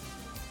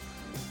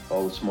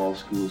all the small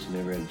schools who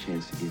never had a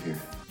chance to get here.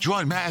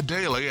 Join Matt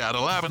daily at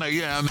 11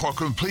 a.m. for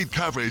complete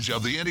coverage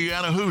of the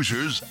Indiana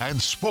Hoosiers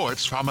and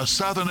sports from a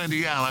Southern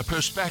Indiana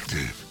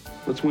perspective.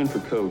 Let's win for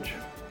Coach,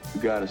 who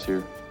got us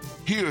here.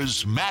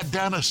 Here's Matt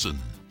Dennison.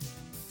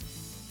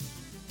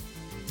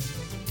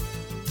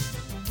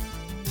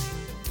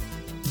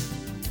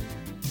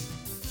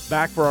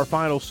 Back for our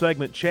final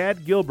segment.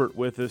 Chad Gilbert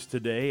with us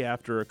today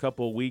after a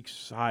couple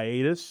weeks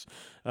hiatus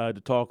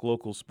to talk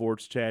local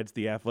sports. Chad's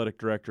the athletic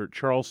director at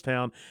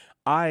Charlestown,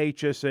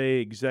 IHSA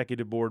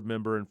executive board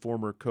member and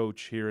former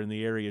coach here in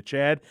the area.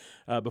 Chad,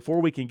 before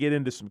we can get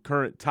into some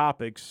current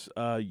topics,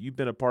 you've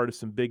been a part of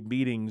some big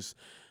meetings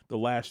the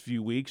last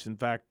few weeks. In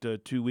fact,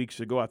 2 weeks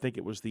ago, I think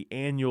it was the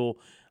annual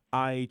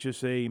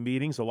IHSA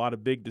meetings, a lot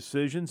of big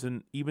decisions,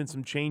 and even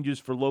some changes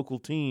for local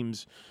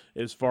teams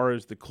as far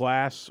as the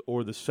class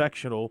or the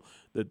sectional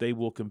that they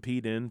will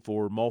compete in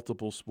for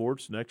multiple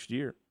sports next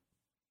year.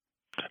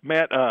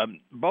 Matt,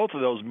 both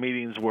of those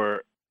meetings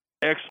were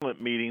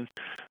excellent meetings.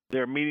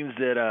 They're meetings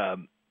that, I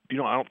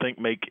don't think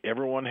make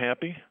everyone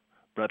happy,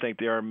 but I think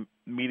they are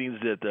meetings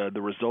that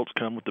the results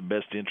come with the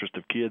best interest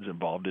of kids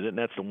involved in it, and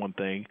that's the one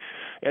thing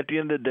at the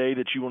end of the day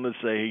that you want to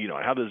say,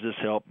 how does this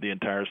help the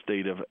entire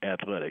state of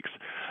athletics?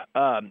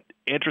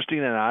 Interesting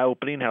and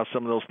eye-opening how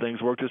some of those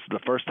things work. This is the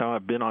first time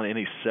I've been on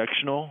any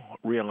sectional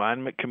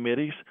realignment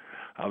committees.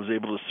 I was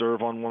able to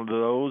serve on one of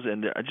those,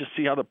 and I just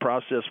see how the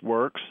process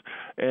works.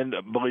 And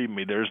believe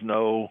me, there's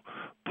no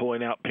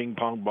pulling out ping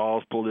pong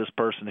balls, pull this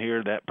person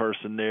here, that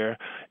person there.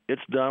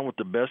 It's done with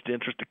the best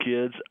interest of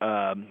kids.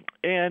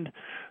 And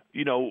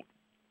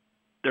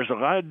there's a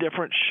lot of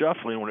different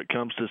shuffling when it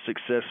comes to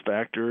success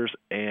factors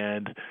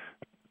and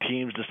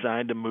teams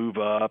decide to move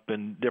up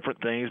and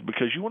different things,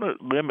 because you want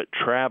to limit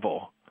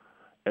travel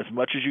as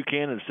much as you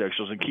can in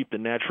sectionals and keep the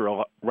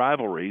natural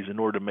rivalries in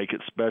order to make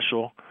it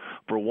special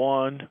for,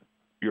 one,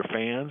 your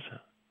fans,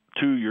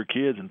 2, your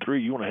kids, and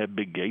 3, you want to have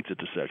big gates at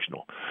the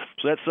sectional.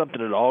 So that's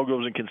something that all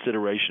goes in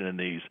consideration in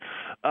these.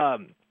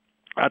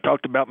 I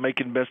talked about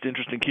making best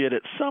interest in kid.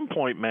 At some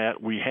point,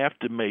 Matt, we have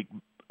to make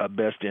a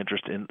best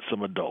interest in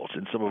some adults,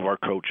 in some of our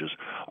coaches.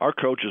 Our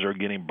coaches are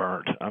getting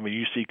burnt. I mean,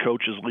 you see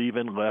coaches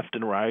leaving left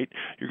and right.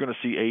 You're going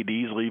to see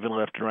ADs leaving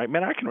left and right.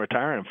 Man, I can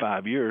retire in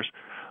 5 years.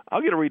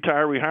 I'll get a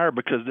rehire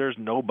because there's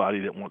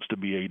nobody that wants to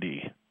be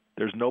AD.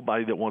 There's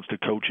nobody that wants to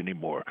coach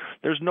anymore.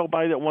 There's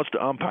nobody that wants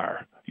to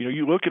umpire. You know,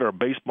 you look at our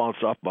baseball and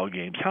softball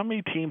games. How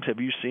many teams have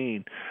you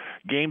seen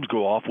games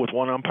go off with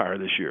one umpire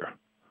this year?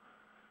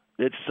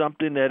 It's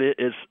something that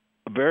is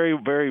very,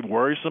 very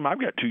worrisome. I've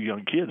got 2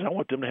 young kids. I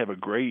want them to have a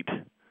great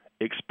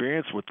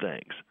experience with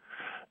things.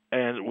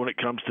 And when it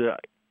comes to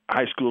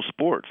high school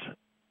sports,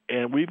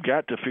 and we've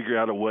got to figure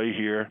out a way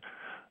here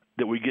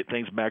that we get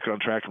things back on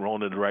track and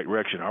rolling in the right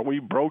direction. Are we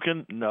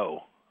broken?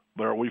 No.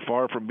 But are we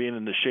far from being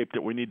in the shape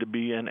that we need to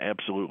be in?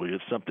 Absolutely.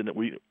 It's something that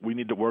we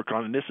need to work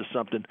on, and this is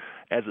something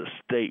as a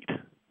state,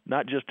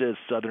 not just as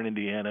Southern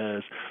Indiana,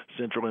 as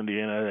Central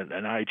Indiana, and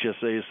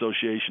IHSA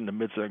Association, the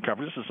Mid-Southern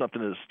Conference. This is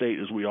something as a state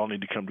as we all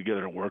need to come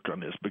together and work on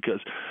this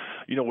because,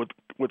 you know,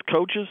 with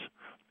coaches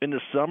in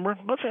the summer,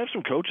 let's have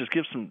some coaches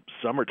give some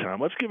summertime.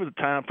 Let's give it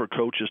a time for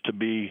coaches to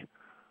be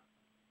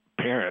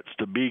parents,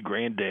 to be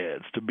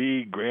granddads, to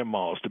be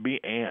grandmas, to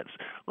be aunts.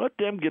 Let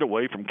them get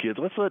away from kids.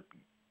 Let's let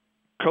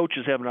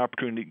coaches have an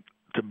opportunity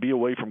to be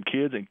away from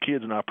kids and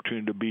kids an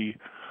opportunity to be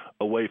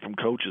away from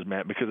coaches,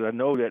 Matt, because I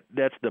know that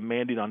that's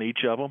demanding on each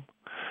of them,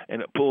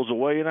 and it pulls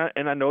away.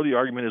 And I know the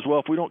argument is, well,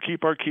 if we don't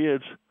keep our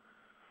kids,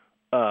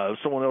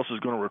 someone else is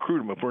going to recruit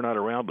them if we're not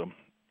around them.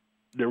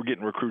 They're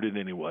getting recruited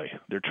anyway.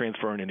 They're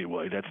transferring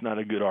anyway. That's not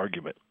a good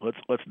argument.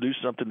 Let's do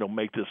something to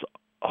make this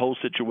whole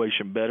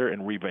situation better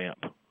and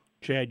revamp.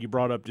 Chad, you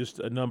brought up just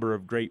a number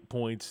of great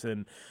points,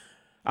 and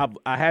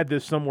I had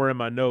this somewhere in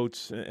my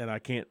notes, and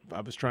I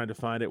was trying to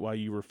find it while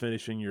you were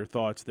finishing your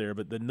thoughts there,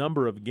 but the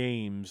number of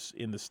games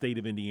in the state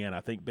of Indiana,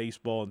 I think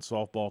baseball and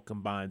softball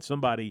combined,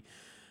 somebody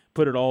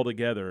put it all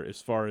together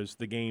as far as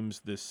the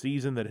games this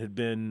season that had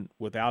been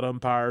without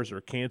umpires or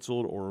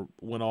canceled or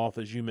went off,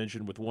 as you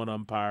mentioned, with one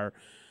umpire.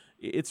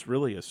 It's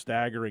really a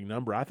staggering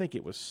number. I think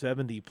it was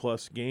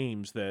 70-plus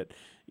games that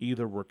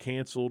either were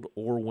canceled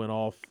or went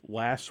off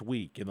last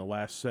week in the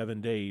last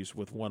 7 days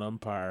with one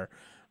umpire.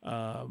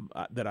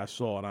 That I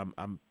saw, and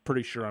I'm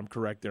pretty sure I'm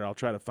correct there. I'll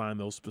try to find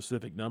those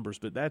specific numbers,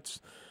 but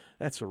that's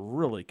a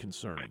really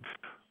concerning.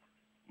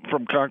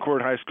 From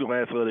Concord High School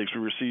Athletics, we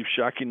received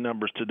shocking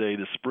numbers today.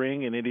 The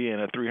spring in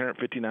Indiana,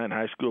 359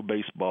 high school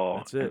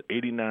baseball and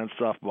 89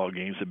 softball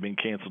games have been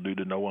canceled due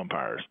to no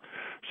umpires.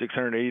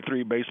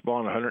 683 baseball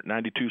and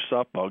 192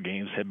 softball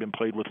games have been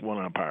played with one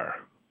umpire.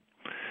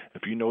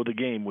 If you know the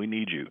game, we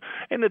need you.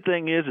 And the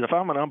thing is, if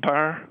I'm an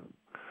umpire,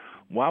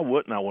 why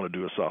wouldn't I want to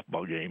do a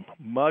softball game?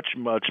 Much,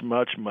 much,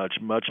 much, much,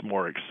 much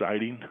more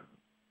exciting,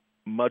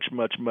 much,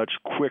 much, much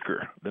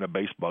quicker than a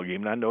baseball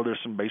game. And I know there's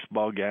some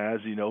baseball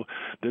guys, you know,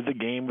 they're the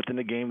game within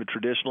the game, the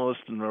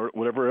traditionalists and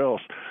whatever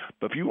else.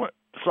 But if you want,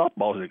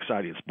 softball is an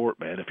exciting sport,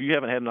 man. If you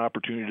haven't had an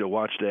opportunity to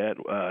watch that,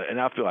 and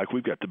I feel like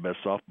we've got the best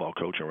softball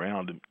coach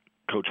around, and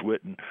Coach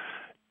Witten,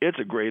 it's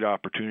a great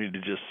opportunity to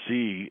just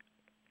see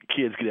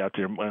kids get out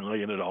there and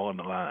laying it all on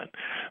the line.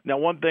 Now,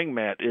 one thing,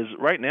 Matt, is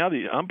right now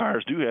the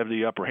umpires do have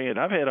the upper hand.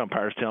 I've had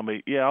umpires tell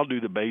me, yeah, I'll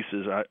do the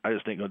bases. I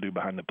just ain't going to do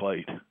behind the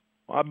plate.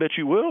 Well, I bet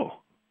you will.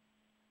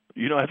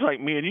 You know, it's like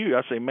me and you.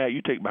 I say, Matt,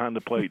 you take behind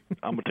the plate.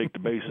 I'm going to take the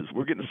bases.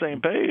 We're getting the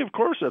same pay. Of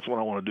course that's what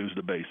I want to do is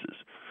the bases.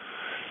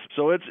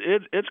 So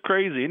it's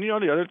crazy. And, you know,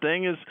 the other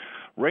thing is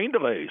rain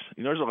delays.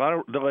 You know, there's a lot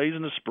of delays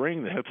in the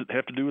spring that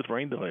have to do with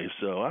rain delays.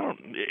 So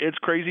it's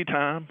crazy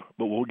time,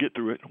 but we'll get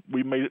through it.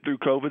 We made it through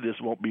COVID. This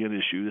won't be an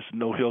issue. This is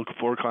no hill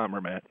for a climber,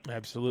 Matt.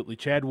 Absolutely.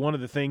 Chad, one of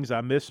the things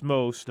I miss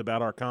most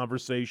about our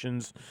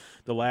conversations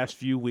the last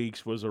few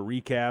weeks was a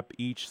recap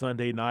each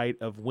Sunday night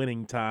of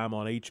Winning Time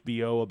on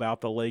HBO about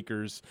the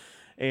Lakers.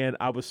 And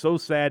I was so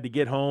sad to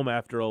get home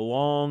after a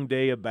long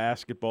day of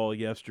basketball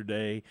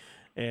yesterday,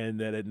 and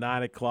that at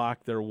 9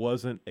 o'clock there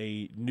wasn't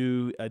a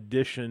new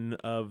edition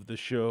of the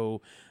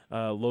show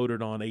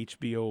loaded on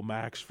HBO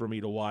Max for me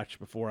to watch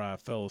before I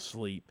fell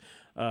asleep.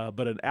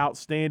 But an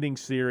outstanding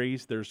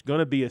series. There's going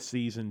to be a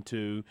season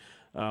 2.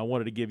 I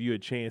wanted to give you a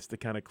chance to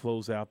kind of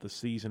close out the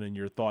season and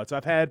your thoughts.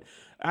 I've had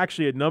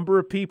actually a number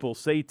of people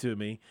say to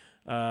me,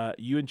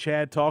 you and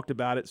Chad talked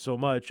about it so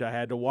much, I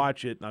had to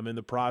watch it. I'm in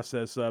the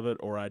process of it,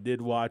 or I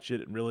did watch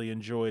it and really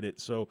enjoyed it.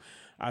 So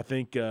I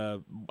think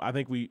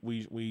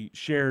we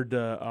shared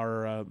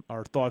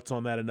our thoughts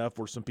on that enough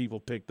where some people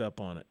picked up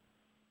on it.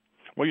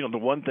 Well, you know, the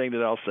one thing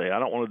that I'll say, I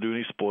don't want to do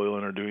any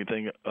spoiling or do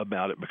anything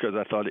about it because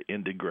I thought it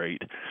ended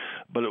great.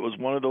 But it was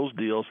one of those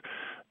deals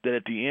that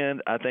at the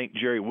end, I think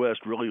Jerry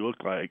West really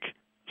looked like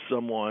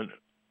someone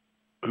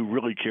who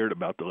really cared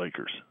about the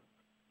Lakers.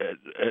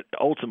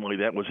 Ultimately,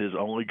 that was his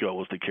only goal,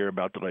 was to care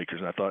about the Lakers.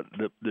 And I thought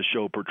the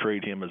show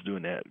portrayed him as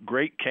doing that.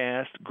 Great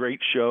cast, great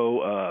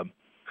show,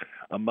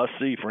 a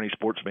must-see for any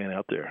sports fan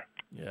out there.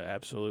 Yeah,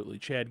 absolutely.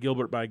 Chad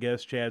Gilbert, my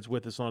guest. Chad's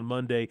with us on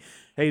Monday.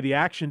 Hey, the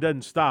action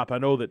doesn't stop. I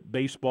know that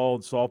baseball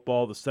and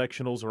softball, the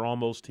sectionals are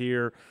almost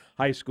here.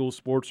 High school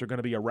sports are going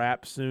to be a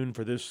wrap soon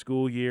for this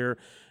school year.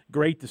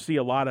 Great to see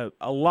a lot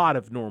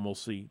of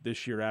normalcy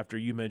this year after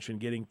you mentioned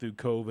getting through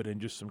COVID and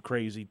just some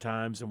crazy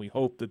times, and we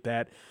hope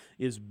that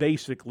is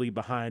basically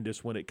behind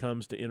us when it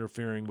comes to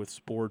interfering with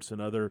sports and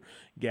other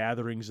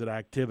gatherings and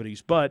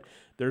activities. But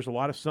there's a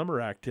lot of summer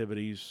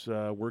activities.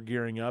 We're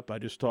gearing up. I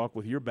just talked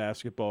with your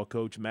basketball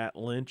coach, Matt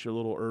Lynch, a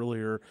little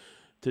earlier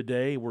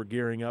today. We're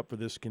gearing up for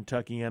this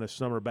Kentuckiana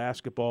Summer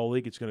Basketball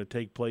League. It's going to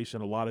take place in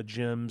a lot of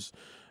gyms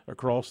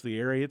across the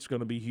area. It's going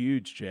to be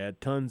huge, Chad.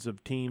 Tons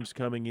of teams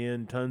coming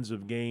in, tons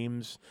of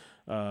games.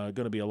 Going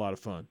to be a lot of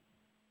fun.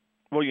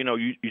 Well,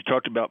 you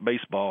talked about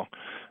baseball.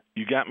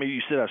 You got me.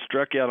 You said I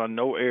struck out on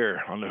no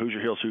air on the Hoosier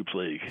Hills Hoops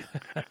League.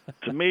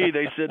 To me,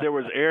 they said there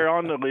was air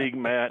on the league,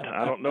 Matt.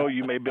 I don't know.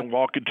 You may have been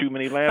walking too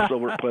many laps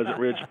over at Pleasant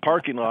Ridge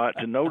parking lot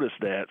to notice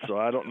that, so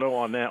I don't know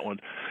on that one.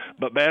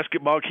 But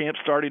basketball camp's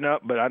starting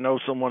up, but I know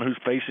someone who's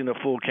facing a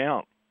full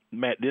count.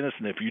 Matt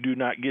Dennison, if you do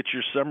not get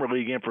your summer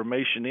league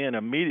information in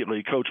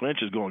immediately, Coach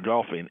Lynch is going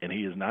golfing, and he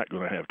is not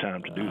going to have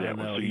time to do that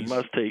one. So you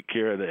must take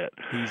care of that.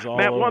 He's all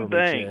Matt, over one me,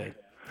 thing. Chad.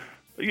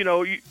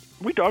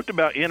 We talked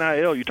about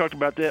NIL. You talked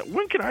about that.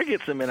 When can I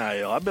get some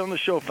NIL? I've been on the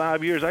show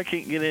 5 years. I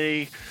can't get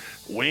any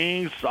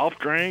wings, soft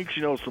drinks,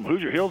 some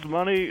Hoosier Hills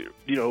money.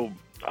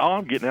 All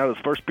I'm getting out is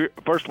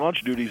first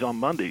lunch duties on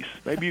Mondays.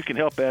 Maybe you can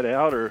help that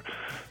out or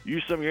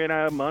use some of your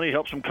NIL money,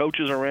 help some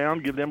coaches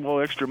around, give them a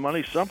little extra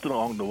money, something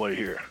along the way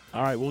here.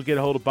 All right, we'll get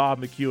a hold of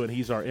Bob McEwen.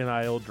 He's our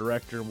NIL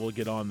director, and we'll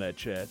get on that,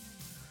 Chad.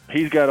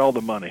 He's got all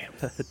the money.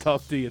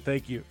 Talk to you.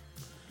 Thank you.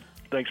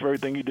 Thanks for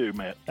everything you do,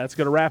 Matt. That's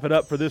going to wrap it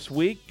up for this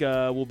week.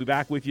 We'll be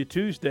back with you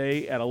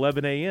Tuesday at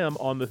 11 a.m.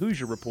 on the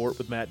Hoosier Report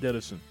with Matt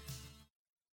Dennison.